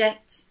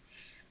subject.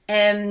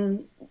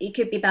 It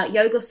could be about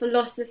yoga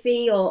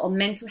philosophy or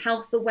mental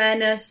health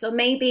awareness, or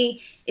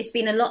maybe it's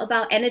been a lot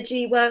about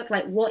energy work,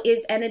 like what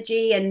is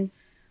energy and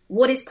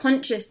what is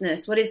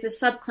consciousness, what is the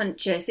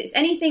subconscious. It's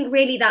anything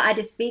really that I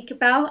just speak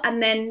about,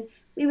 and then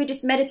we would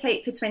just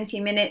meditate for 20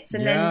 minutes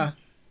and then Yeah.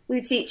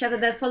 we'd see each other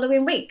the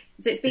following week.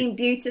 So it's been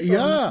beautiful and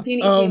the Yeah.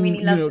 community's been really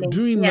You know, lovely.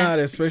 doing Yeah. that,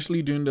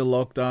 especially during the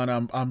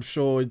lockdown, I'm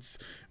sure it's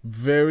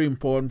very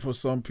important for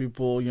some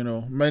people, you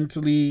know,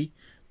 mentally,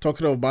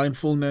 talking of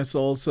mindfulness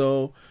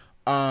also.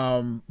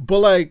 But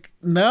like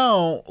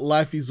now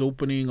life is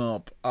opening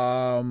up.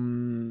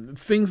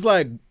 Things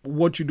like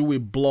what you do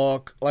with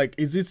block, like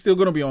is it still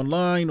gonna be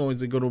online or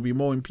is it gonna be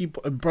more in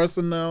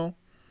person now?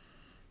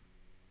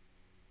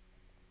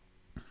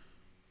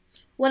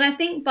 Well, I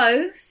think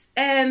both.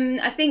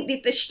 I think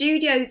the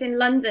studios in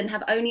London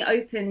have only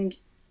opened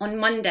on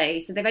Monday,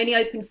 so they've only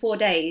opened 4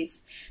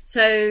 days.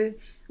 So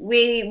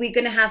we're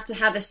gonna have to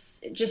have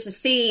just to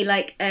see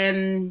like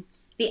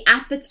the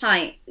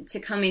appetite to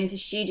come into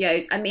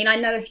studios. I mean, I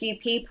know a few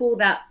people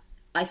that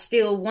are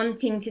still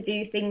wanting to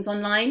do things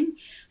online,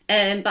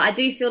 but I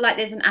do feel like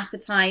there's an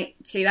appetite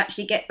to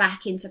actually get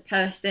back into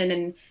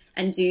person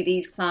and do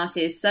these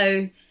classes.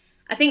 So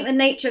I think the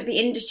nature of the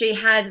industry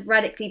has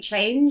radically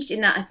changed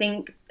in that I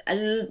think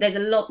there's a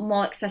lot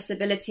more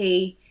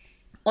accessibility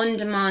on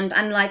demand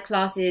and live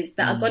classes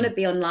that are going to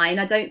be online.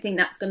 I don't think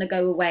that's going to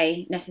go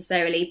away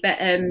necessarily, but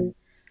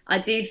I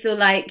do feel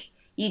like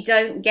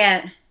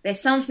there's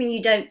something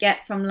you don't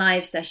get from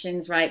live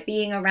sessions, right?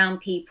 Being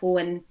around people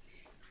and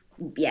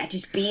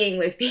just being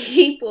with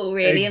people,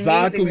 really.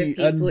 Exactly.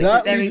 And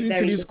that leads me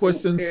to this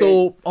question.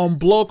 So on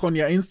blog on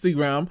your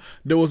Instagram,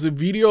 there was a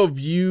video of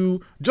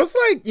you just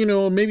like,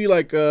 maybe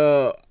like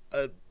a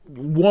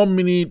 1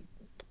 minute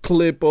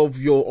clip of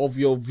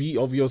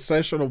your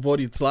session of what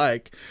it's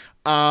like.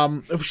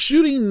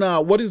 Shooting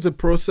now, what is the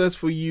process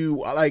for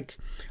you? Like,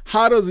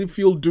 how does it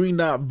feel doing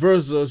that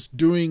versus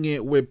doing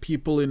it with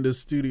people in the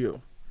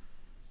studio?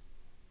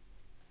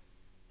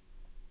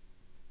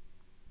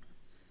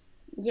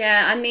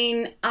 Yeah, I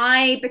mean,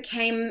 I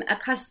became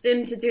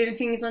accustomed to doing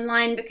things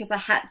online because I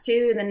had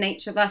to. The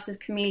nature of us as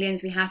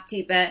chameleons, we have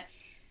to. But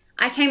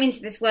I came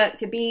into this work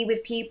to be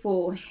with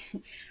people,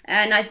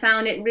 and I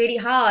found it really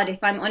hard,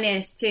 if I'm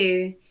honest,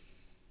 I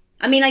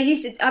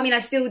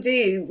still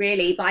do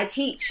really, but I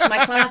teach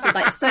my classes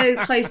like so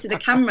close to the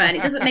camera and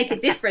it doesn't make a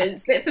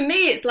difference. But for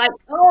me, it's like,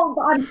 oh,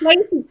 but I'm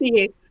closer to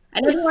you.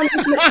 And everyone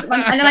just looks at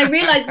and then I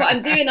realize what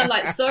I'm doing. I'm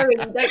like, sorry,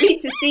 you don't need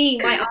to see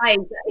my eyes.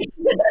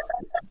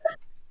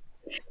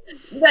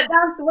 But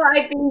that's what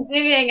I've been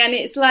doing. And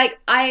it's like,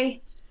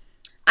 I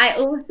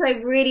also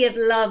really have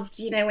loved,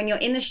 when you're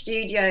in the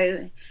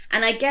studio,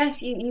 and I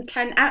guess you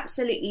can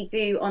absolutely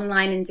do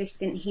online and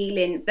distant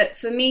healing. But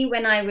for me,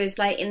 when I was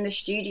like in the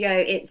studio,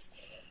 it's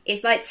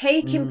like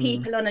taking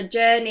people on a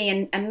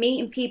journey and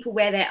meeting people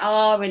where they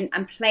are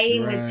and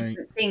playing with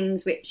different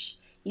things, which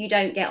you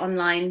don't get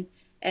online.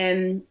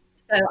 So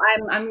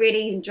I'm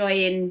really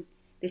enjoying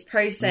this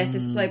process,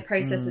 this slow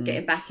process of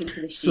getting back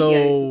into the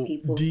studios with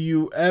people. Do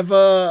you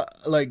ever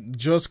like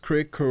just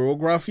create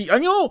choreography? I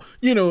know,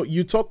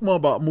 you talk more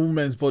about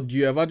movements, but do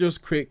you ever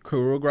just create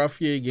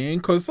choreography again?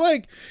 Because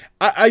like,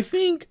 I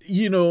think,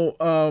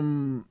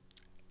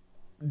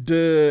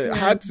 the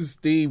Had to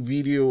Stay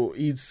video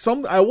is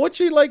I watch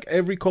it like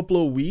every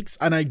couple of weeks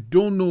and I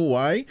don't know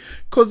why,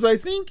 because I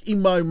think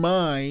in my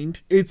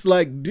mind it's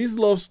like this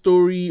love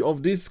story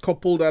of this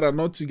couple that are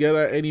not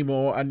together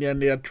anymore and then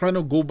they are trying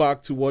to go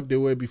back to what they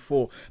were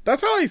before.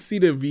 That's how I see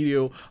the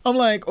video. I'm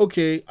like,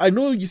 okay, I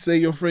know you say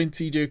your friend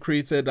TJ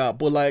created that,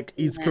 but like,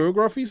 is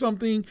choreography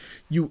something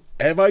you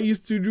ever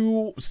used to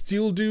do,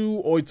 still do,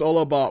 or it's all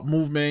about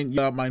movement,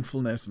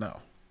 mindfulness now?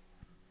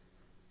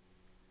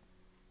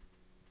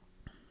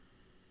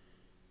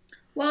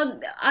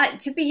 Well, I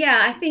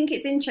think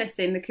it's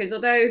interesting because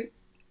although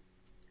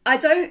I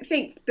don't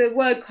think the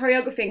word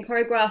choreography and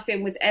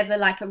choreographing was ever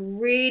like a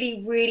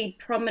really, really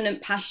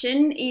prominent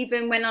passion,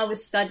 even when I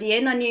was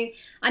studying. I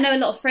know a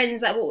lot of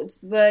friends that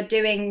were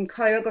doing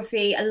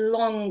choreography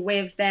along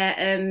with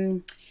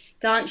their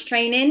dance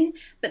training.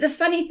 But the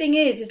funny thing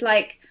is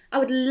like, I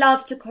would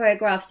love to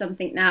choreograph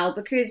something now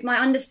because my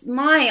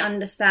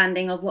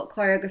understanding of what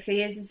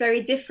choreography is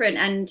very different.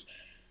 And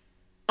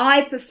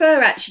I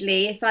prefer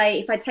actually, if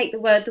I take the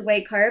word the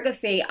way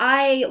choreography,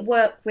 I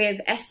work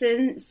with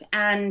essence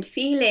and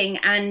feeling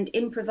and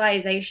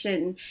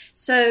improvisation.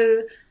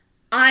 So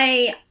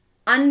I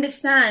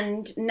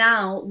understand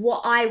now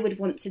what I would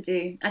want to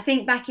do. I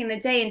think back in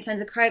the day in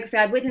terms of choreography,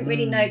 I wouldn't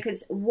really know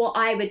because what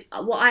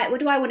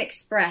do I want to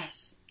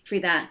express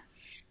through that?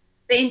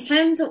 But in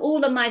terms of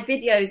all of my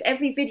videos,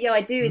 every video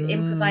I do is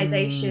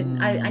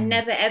improvisation. I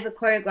never ever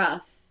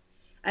choreograph.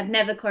 I've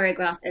never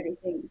choreographed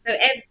everything. So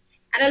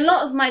and a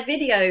lot of my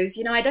videos,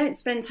 I don't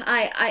spend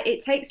time.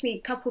 It takes me a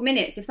couple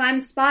minutes. If I'm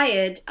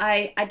inspired,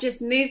 I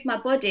just move my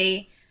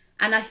body,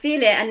 and I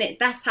feel it, and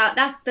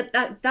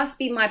that's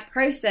been my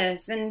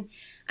process. And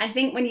I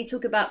think when you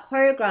talk about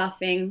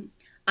choreographing,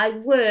 I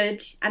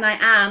would, and I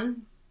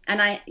am,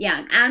 and I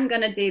am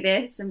gonna do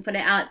this and put it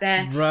out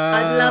there. Right.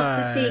 I'd love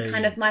to see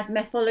kind of my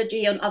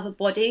mythology on other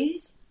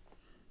bodies.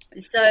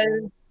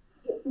 So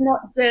it's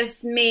not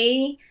just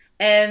me.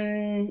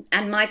 And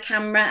my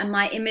camera and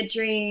my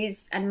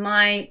imageries and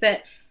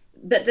but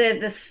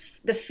the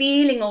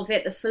feeling of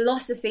it, the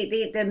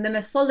philosophy, the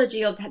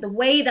mythology of the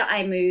way that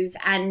I move,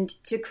 and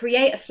to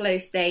create a flow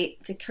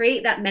state, to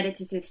create that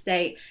meditative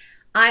state,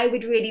 I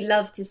would really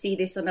love to see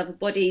this on other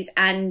bodies.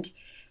 And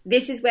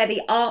this is where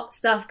the art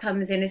stuff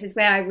comes in. This is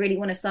where I really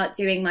want to start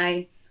doing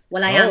I'm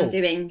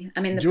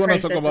in the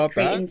process of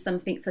creating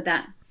something for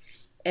that.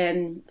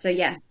 So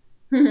yeah.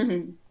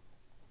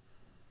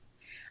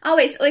 Oh,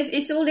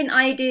 it's all in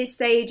idea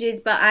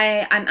stages, but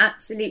I'm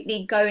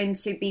absolutely going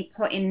to be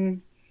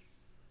putting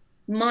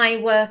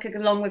my work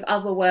along with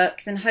other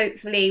works, and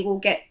hopefully we'll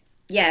get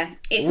Yeah,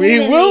 it's all We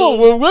in will,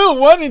 the. we will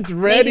when it's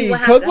Maybe ready. we'll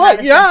have Cause to have like,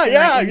 a yeah, second like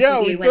yeah, yeah,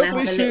 we interview when I have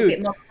totally a little bit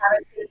should. more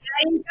clarity.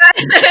 There you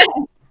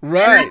go.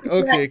 And I Right. can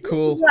be like, Okay. this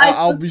is Cool. what I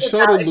I'll talked be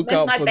sure to about. look That's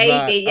out my for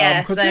that. baby.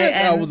 Yeah. So Cause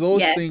yeah, I was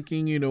always yeah.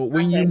 thinking,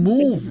 when you Okay.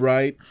 move,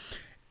 right,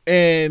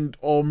 and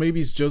or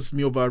maybe it's just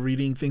me over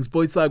reading things,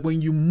 but it's like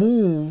when you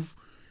move,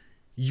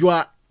 you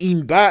are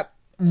in that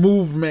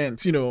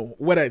movement,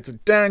 whether it's a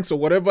dance or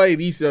whatever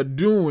it is you're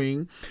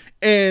doing.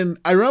 And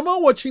I remember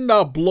watching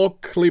that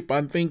blog clip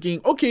and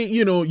thinking, okay,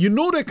 you know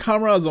the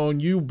camera's on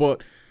you,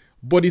 but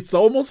it's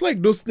almost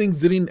like those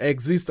things didn't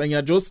exist and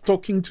you're just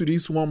talking to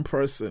this one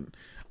person.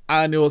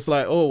 And it was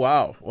like, oh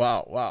wow,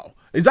 wow, wow.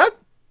 Is that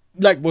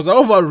like, was I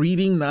over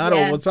reading that, or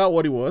Yeah. was that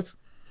what it was?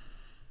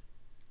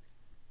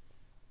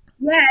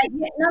 Yeah.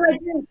 Yeah. No, I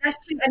didn't. That's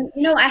true. And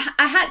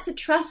I had to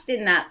trust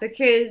in that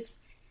because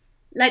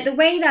like the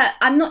way that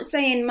I'm not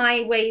saying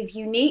my way is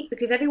unique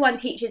because everyone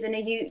teaches in a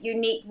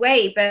unique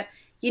way, but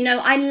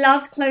I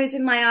loved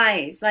closing my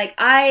eyes. Like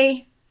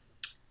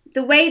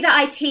the way that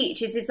I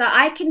teach is that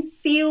I can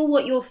feel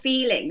what you're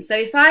feeling. So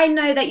if I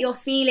know that you're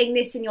feeling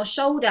this in your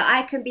shoulder,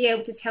 I can be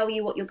able to tell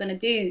you what you're going to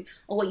do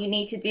or what you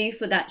need to do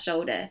for that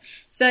shoulder.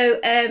 So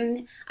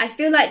I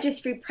feel like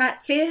just through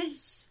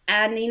practice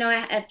and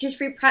just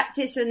through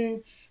practice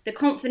and the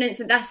confidence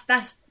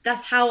that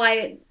that's how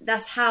I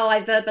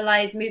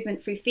verbalize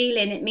movement through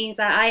feeling. It means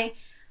that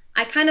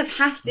I kind of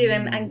have to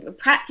and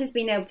practice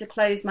being able to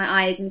close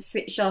my eyes and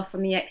switch off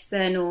from the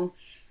external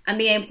and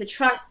be able to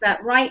trust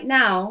that right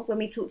now, when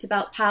we talked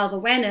about power of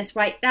awareness,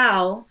 right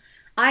now,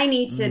 I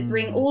need to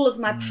bring all of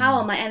my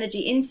power, my energy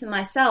into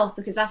myself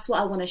because that's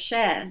what I want to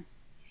share.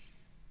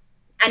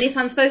 And if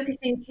I'm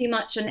focusing too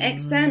much on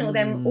external,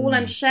 then all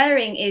I'm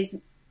sharing is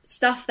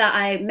stuff that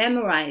I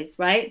memorized,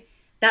 right?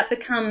 That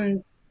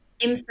becomes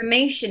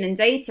information and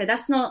data.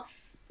 That's not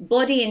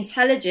body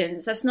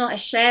intelligence. That's not a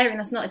sharing.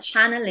 That's not a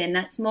channeling.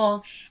 That's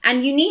more.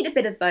 And you need a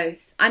bit of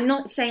both. I'm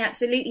not saying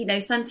absolutely no.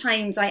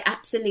 Sometimes I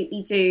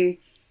absolutely do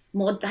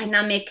more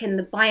dynamic and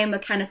the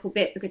biomechanical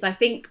bit because I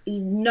think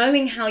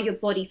knowing how your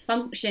body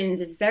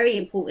functions is very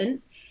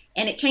important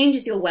and it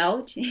changes your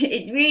world.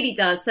 It really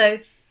does. So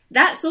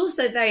that's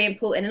also very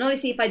important. And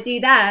obviously, if I do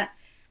that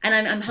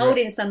and I'm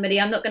holding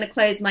somebody, I'm not going to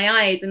close my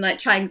eyes and like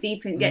try and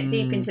get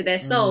deep into their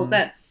soul.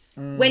 But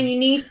when you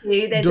need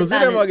to, there's Does a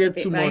it ever balance get of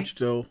it, too right? much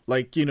though?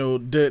 Like,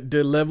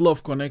 the level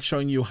of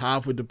connection you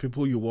have with the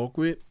people you work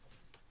with?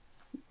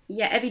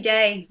 Yeah, every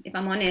day, if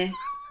I'm honest.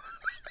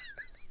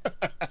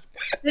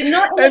 But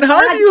not in And a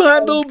how do bad you way.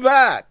 handle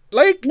that?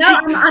 Like, No,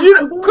 I'm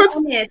being cause,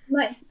 honest.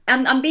 Like,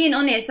 I'm being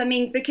honest. I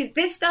mean, because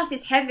this stuff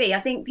is heavy. I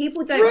think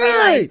people don't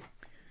realize right.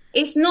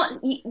 it's not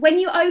when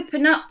you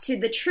open up to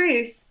the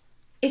truth.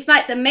 It's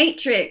like the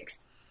Matrix.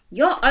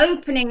 You're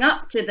opening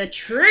up to the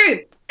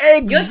truth. You're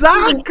seeing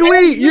Exactly.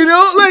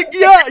 everything. Like,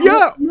 yeah, And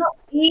yeah. it's not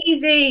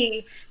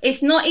easy.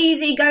 It's not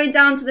easy going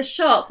down to the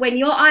shop when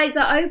your eyes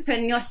are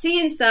open, you're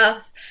seeing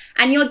stuff,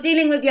 and you're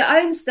dealing with your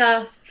own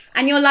stuff,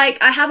 and you're like,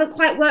 I haven't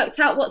quite worked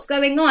out what's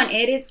going on.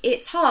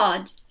 It's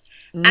hard.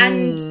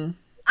 And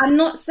I'm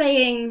not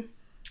saying,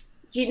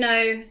 you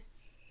know,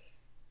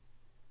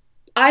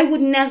 I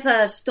would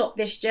never stop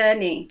this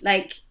journey.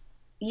 Like,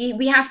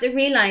 we have to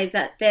realize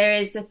that there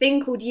is a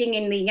thing called yin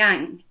and the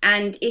yang.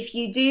 And if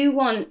you do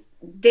want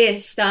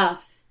this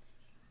stuff,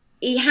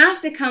 you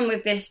have to come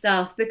with this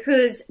stuff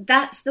because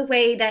that's the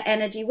way that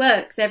energy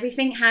works.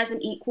 Everything has an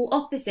equal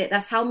opposite.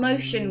 That's how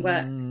motion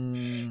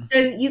works. So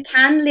you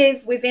can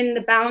live within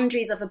the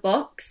boundaries of a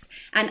box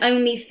and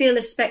only feel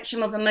a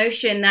spectrum of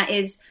emotion that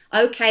is,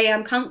 okay,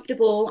 I'm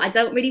comfortable. I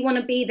don't really want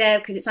to be there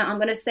because it's like, I'm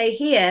going to stay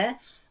here.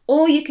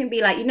 Or you can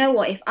be like, you know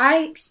what, if I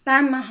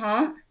expand my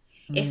heart,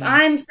 if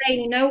I'm saying,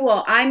 you know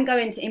what, I'm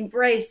going to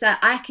embrace that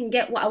I can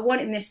get what I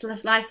want in this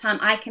lifetime,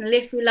 I can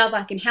live through love,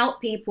 I can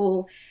help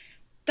people,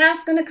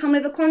 that's going to come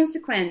with a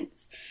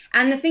consequence.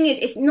 And the thing is,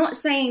 it's not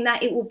saying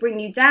that it will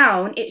bring you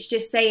down. It's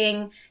just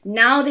saying,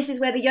 now this is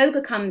where the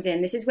yoga comes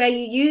in. This is where you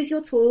use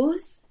your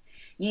tools.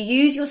 You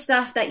use your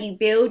stuff that you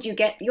build. You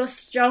get your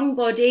strong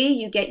body.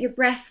 You get your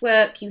breath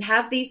work. You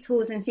have these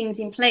tools and things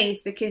in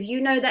place because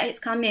you know that it's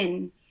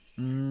coming.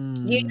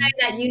 You know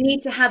that you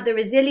need to have the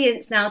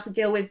resilience now to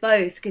deal with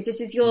both because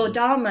this is your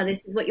dharma.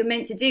 This is what you're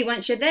meant to do.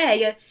 Once you're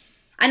there,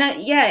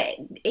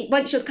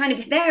 once you're kind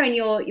of there and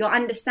you're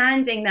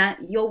understanding that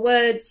your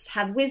words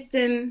have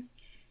wisdom.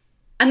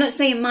 I'm not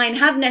saying mine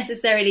have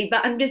necessarily,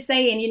 but I'm just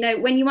saying,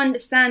 when you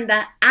understand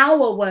that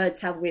our words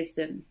have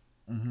wisdom,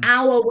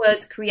 our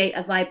words create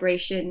a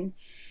vibration,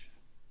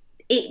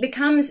 it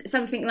becomes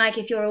something like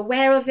if you're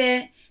aware of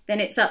it, then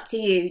it's up to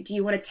you. Do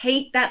you want to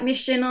take that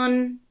mission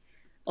on?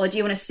 Or do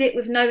you want to sit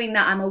with knowing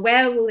that I'm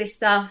aware of all this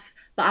stuff,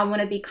 but I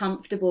want to be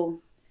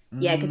comfortable?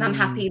 Yeah, because I'm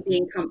happy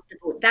being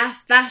comfortable.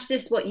 That's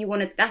just what you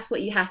want to, that's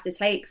what you have to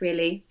take,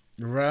 really.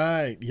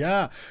 Right.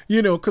 Yeah.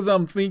 Because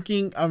I'm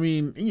thinking, I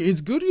mean,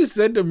 it's good you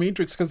said the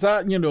Matrix because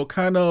that,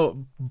 kind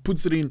of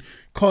puts it in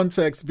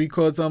context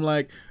because I'm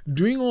like,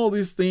 doing all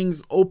these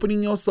things,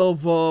 opening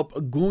yourself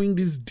up, going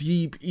this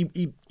deep,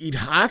 it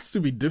has to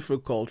be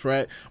difficult,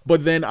 right?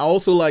 But then I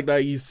also like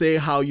that you say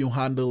how you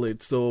handle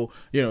it. So,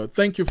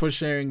 thank you for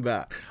sharing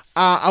that.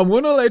 I'm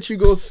going to let you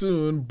go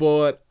soon,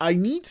 but I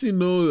need to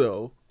know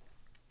though,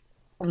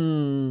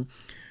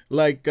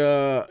 like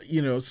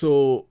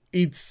so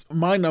it's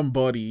mind and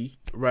body,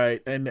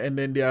 right? And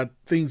then there are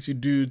things you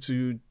do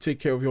to take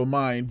care of your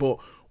mind, but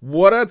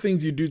what are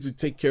things you do to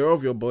take care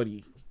of your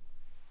body?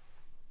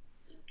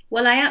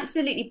 Well, I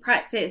absolutely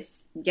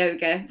practice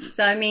yoga.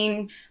 So I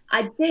mean,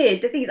 I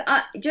did the things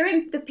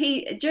during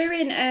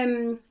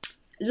during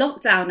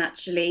lockdown.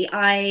 Actually,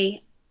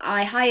 I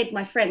hired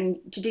my friend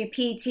to do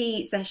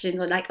PT sessions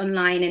or like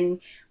online,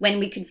 and when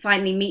we could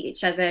finally meet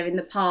each other in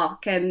the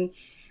park.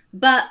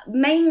 But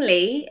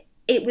mainly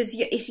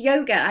it's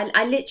yoga.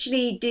 I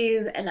literally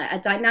do a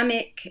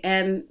dynamic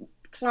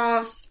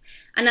class,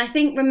 and I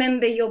think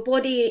remember your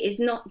body is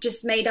not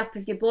just made up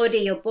of your body.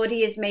 Your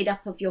body is made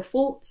up of your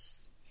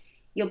thoughts.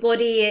 Your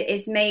body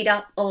is made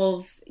up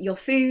of your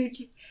food,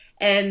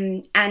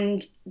 and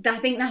I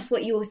think that's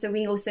what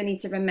we also need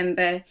to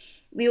remember.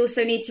 We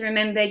also need to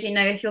remember,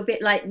 if you're a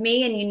bit like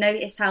me and you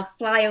notice how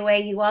fly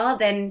away you are,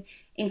 then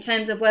in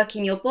terms of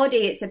working your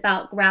body, it's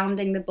about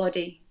grounding the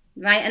body,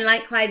 right? And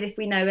likewise, if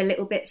we know a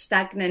little bit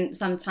stagnant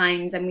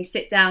sometimes and we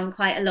sit down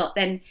quite a lot,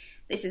 then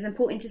this is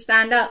important to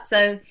stand up.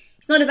 So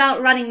it's not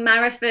about running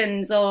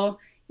marathons or,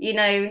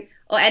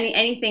 or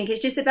anything.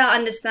 It's just about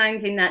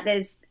understanding that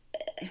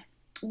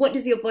what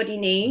does your body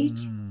need?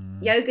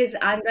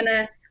 I'm going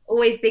to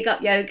always big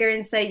up yoga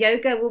and say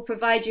yoga will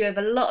provide you with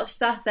a lot of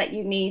stuff that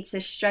you need to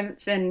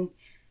strengthen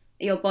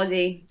your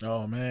body.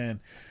 Oh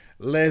man,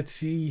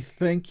 Letty,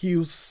 thank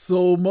you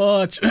so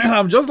much.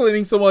 I'm just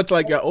learning so much,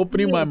 like you're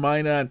opening my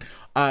mind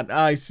and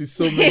eyes to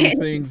so many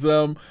things.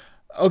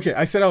 Okay,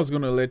 I said I was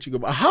gonna let you go,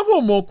 but I have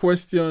one more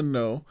question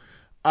now.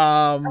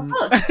 Of um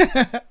course.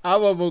 I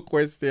have one more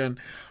question,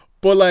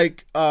 but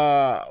like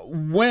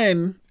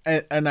when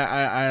and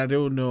I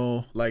don't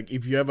know like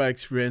if you ever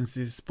experienced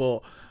this,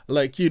 but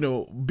like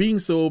being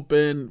so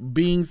open,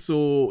 being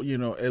so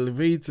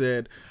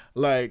elevated,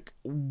 like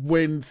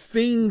when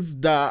things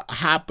that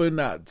happen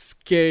that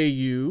scare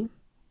you,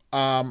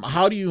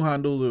 how do you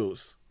handle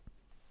those?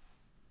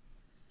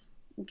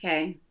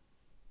 Okay.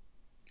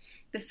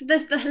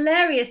 The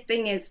hilarious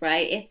thing is,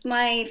 right, if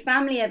my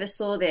family ever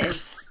saw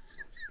this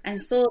and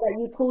saw that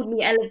you called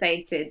me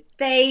elevated,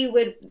 they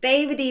would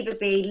either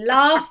be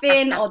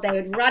laughing or they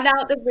would run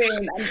out the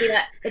room and be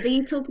like, "Are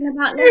you talking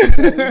about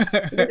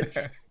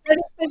Letty?"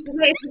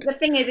 The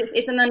thing is,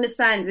 it's an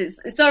understand.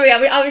 Sorry,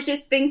 I was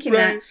just thinking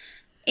that Right.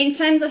 in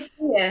terms of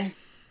fear,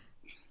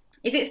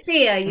 is it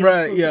fear you was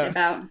Right. talking Yeah.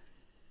 about?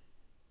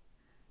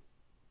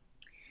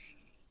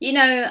 You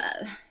know,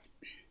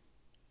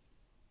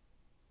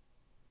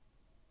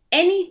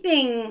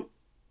 anything.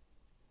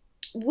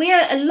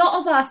 We're a lot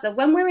of us that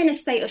when we're in a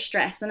state of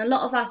stress, and a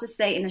lot of us are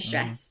state in a Mm-hmm.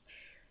 stress,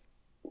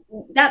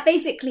 that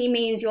basically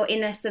means you're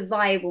in a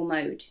survival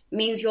mode,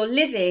 means you're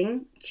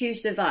living to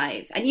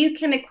survive. And you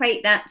can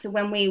equate that to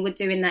when we were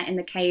doing that in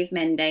the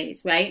cavemen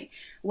days, right?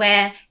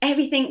 Where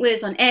everything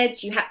was on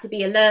edge, you had to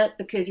be alert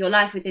because your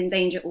life was in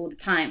danger all the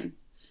time.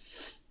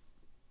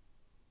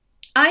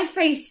 I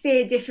face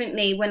fear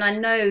differently when I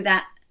know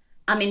that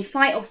I'm in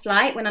fight or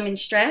flight, when I'm in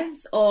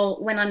stress, or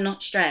when I'm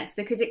not stressed,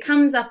 because it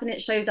comes up and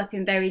it shows up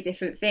in very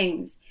different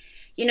things.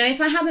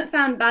 If I haven't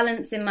found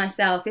balance in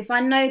myself, if I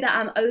know that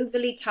I'm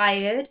overly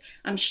tired,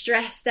 I'm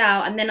stressed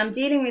out, and then I'm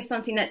dealing with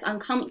something that's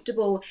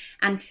uncomfortable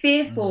and Mm-hmm.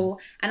 fearful,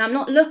 and I'm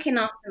not looking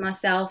after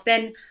myself,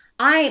 then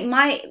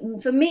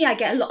for me, I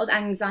get a lot of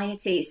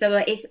anxiety.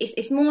 So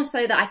it's more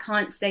so that I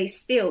can't stay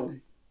still.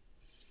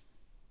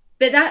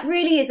 But that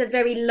really is a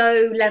very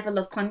low level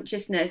of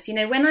consciousness.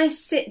 When I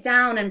sit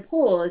down and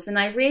pause and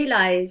I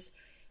realize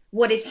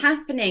what is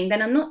happening,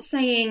 then I'm not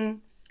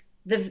saying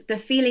the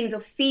feelings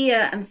of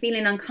fear and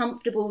feeling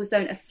uncomfortable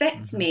don't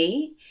affect Mm-hmm.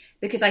 me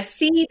because I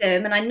see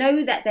them and I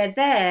know that they're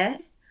there.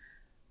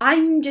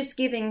 I'm just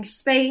giving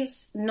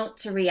space not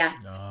to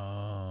react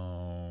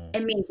Oh.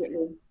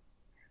 immediately.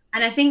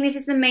 And I think this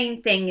is the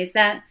main thing is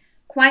that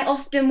quite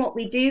often what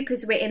we do,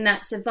 because we're in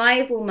that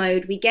survival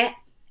mode, we get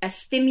a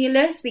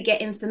stimulus, we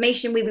get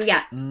information, we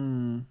react.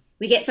 Mm.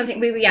 We get something,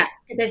 we react.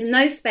 There's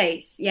no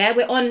space. Yeah,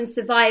 we're on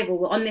survival,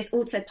 we're on this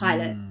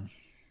autopilot. Mm.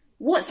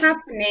 What's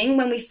happening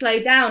when we slow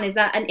down is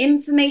that an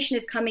information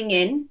is coming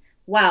in.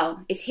 Wow,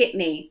 it's hit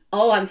me.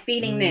 Oh, I'm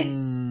feeling this.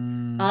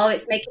 Mm. Oh,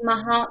 it's making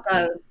my heart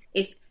go.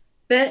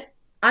 But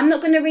I'm not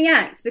going to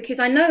react because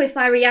I know if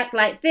I react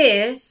like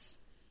this,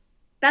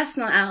 that's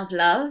not out of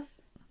love.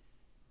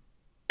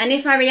 And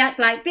if I react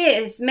like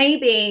this,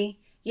 maybe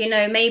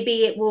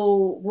it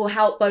will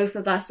help both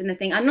of us in the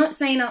thing. I'm not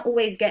saying I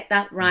always get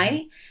that Mm-hmm.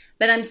 right,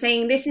 but I'm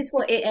saying this is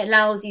what it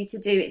allows you to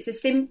do. It's the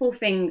simple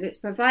things. It's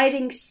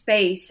providing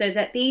space so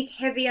that these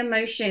heavy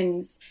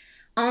emotions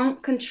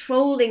aren't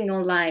controlling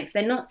your life.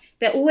 They're not,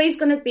 they're always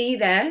going to be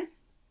there,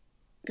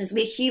 because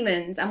we're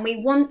humans and we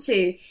want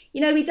to,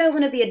 we don't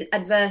want to be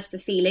adverse to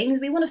feelings.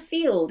 We want to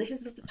feel. This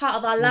is the part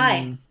of our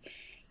life.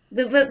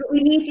 But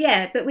we need,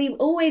 but we're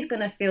always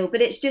going to feel,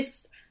 but it's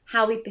just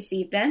how we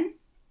perceive them.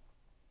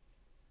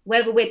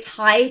 Whether we're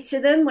tied to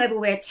them, whether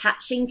we're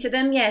attaching to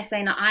them,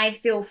 saying that I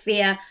feel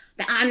fear,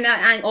 that I'm not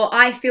angry, or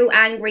I feel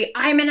angry,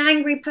 I'm an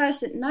angry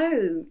person.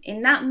 No,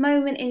 in that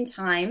moment in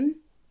time,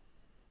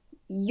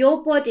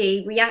 your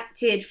body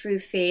reacted through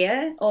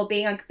fear or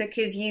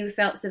because you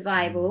felt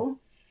survival.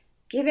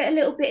 Give it a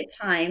little bit of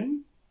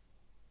time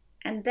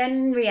and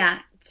then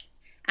react.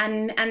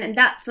 And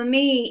that for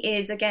me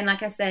is, again,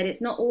 like I said,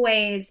 it's not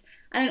always,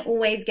 I don't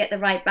always get the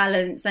right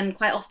balance, and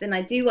quite often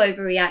I do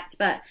overreact,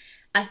 but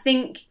I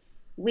think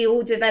we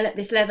all develop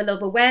this level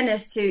of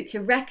awareness to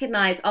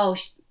recognize,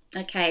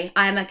 okay,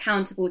 I am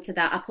accountable to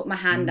that. I put my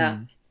hand up.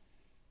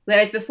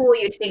 Whereas before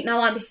you'd think,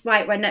 no, I'm just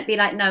right, and be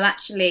like, no,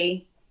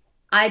 actually,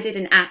 I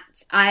didn't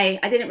act. I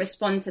didn't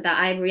respond to that.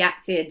 I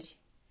reacted.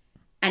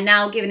 And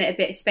now giving it a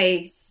bit of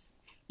space,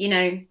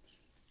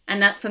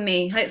 and that for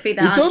me, hopefully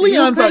that you totally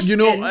answers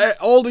your answered,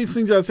 all these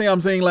things you're saying,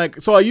 I'm saying,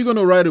 like, so are you going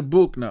to write a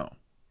book now?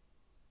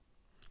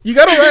 You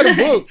got to write a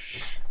book.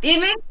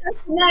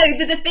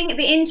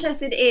 The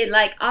interested is,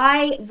 like,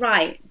 I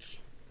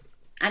write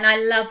and I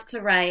love to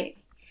write,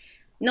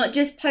 not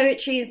just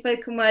poetry and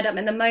spoken word. I'm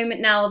in the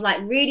moment now of like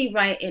really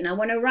writing. I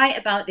want to write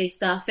about this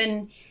stuff,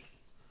 and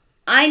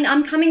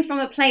I'm coming from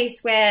a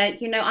place where,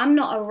 I'm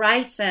not a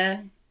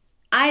writer.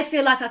 I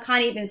feel like I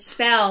can't even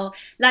spell.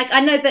 Like, I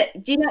know,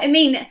 but do you know what I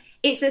mean?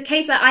 It's the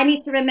case that I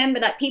need to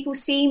remember that people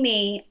see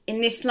me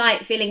in this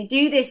light feeling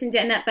do this and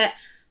doing that, but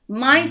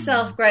my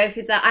self-growth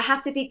is that I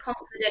have to be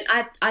confident.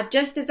 I've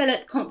just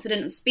developed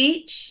confident of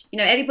speech.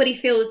 Everybody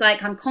feels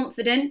like I'm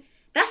confident.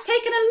 That's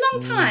taken a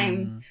long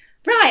time.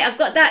 Right, I've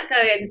got that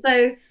going.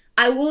 So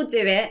I will do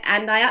it,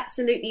 and I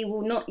absolutely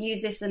will not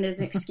use this as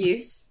an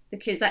excuse,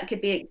 because that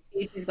could be an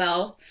excuse as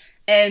well.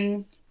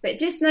 But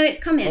just know it's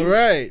coming. All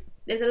right.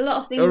 There's a lot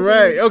of things. All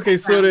right. Okay.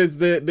 So there's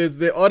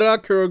the other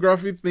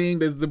choreography thing.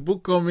 There's the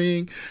book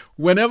coming.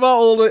 Whenever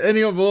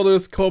any of all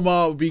those come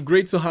out, it'd be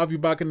great to have you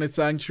back in the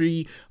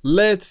sanctuary.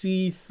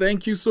 Letty,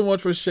 thank you so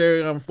much for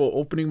sharing and for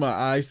opening my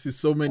eyes to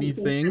so many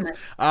things.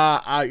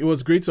 It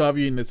was great to have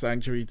you in the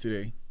sanctuary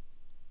today.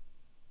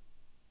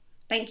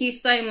 Thank you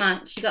so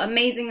much. You got an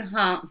amazing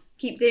heart.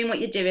 Keep doing what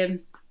you're doing.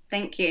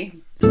 Thank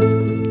you.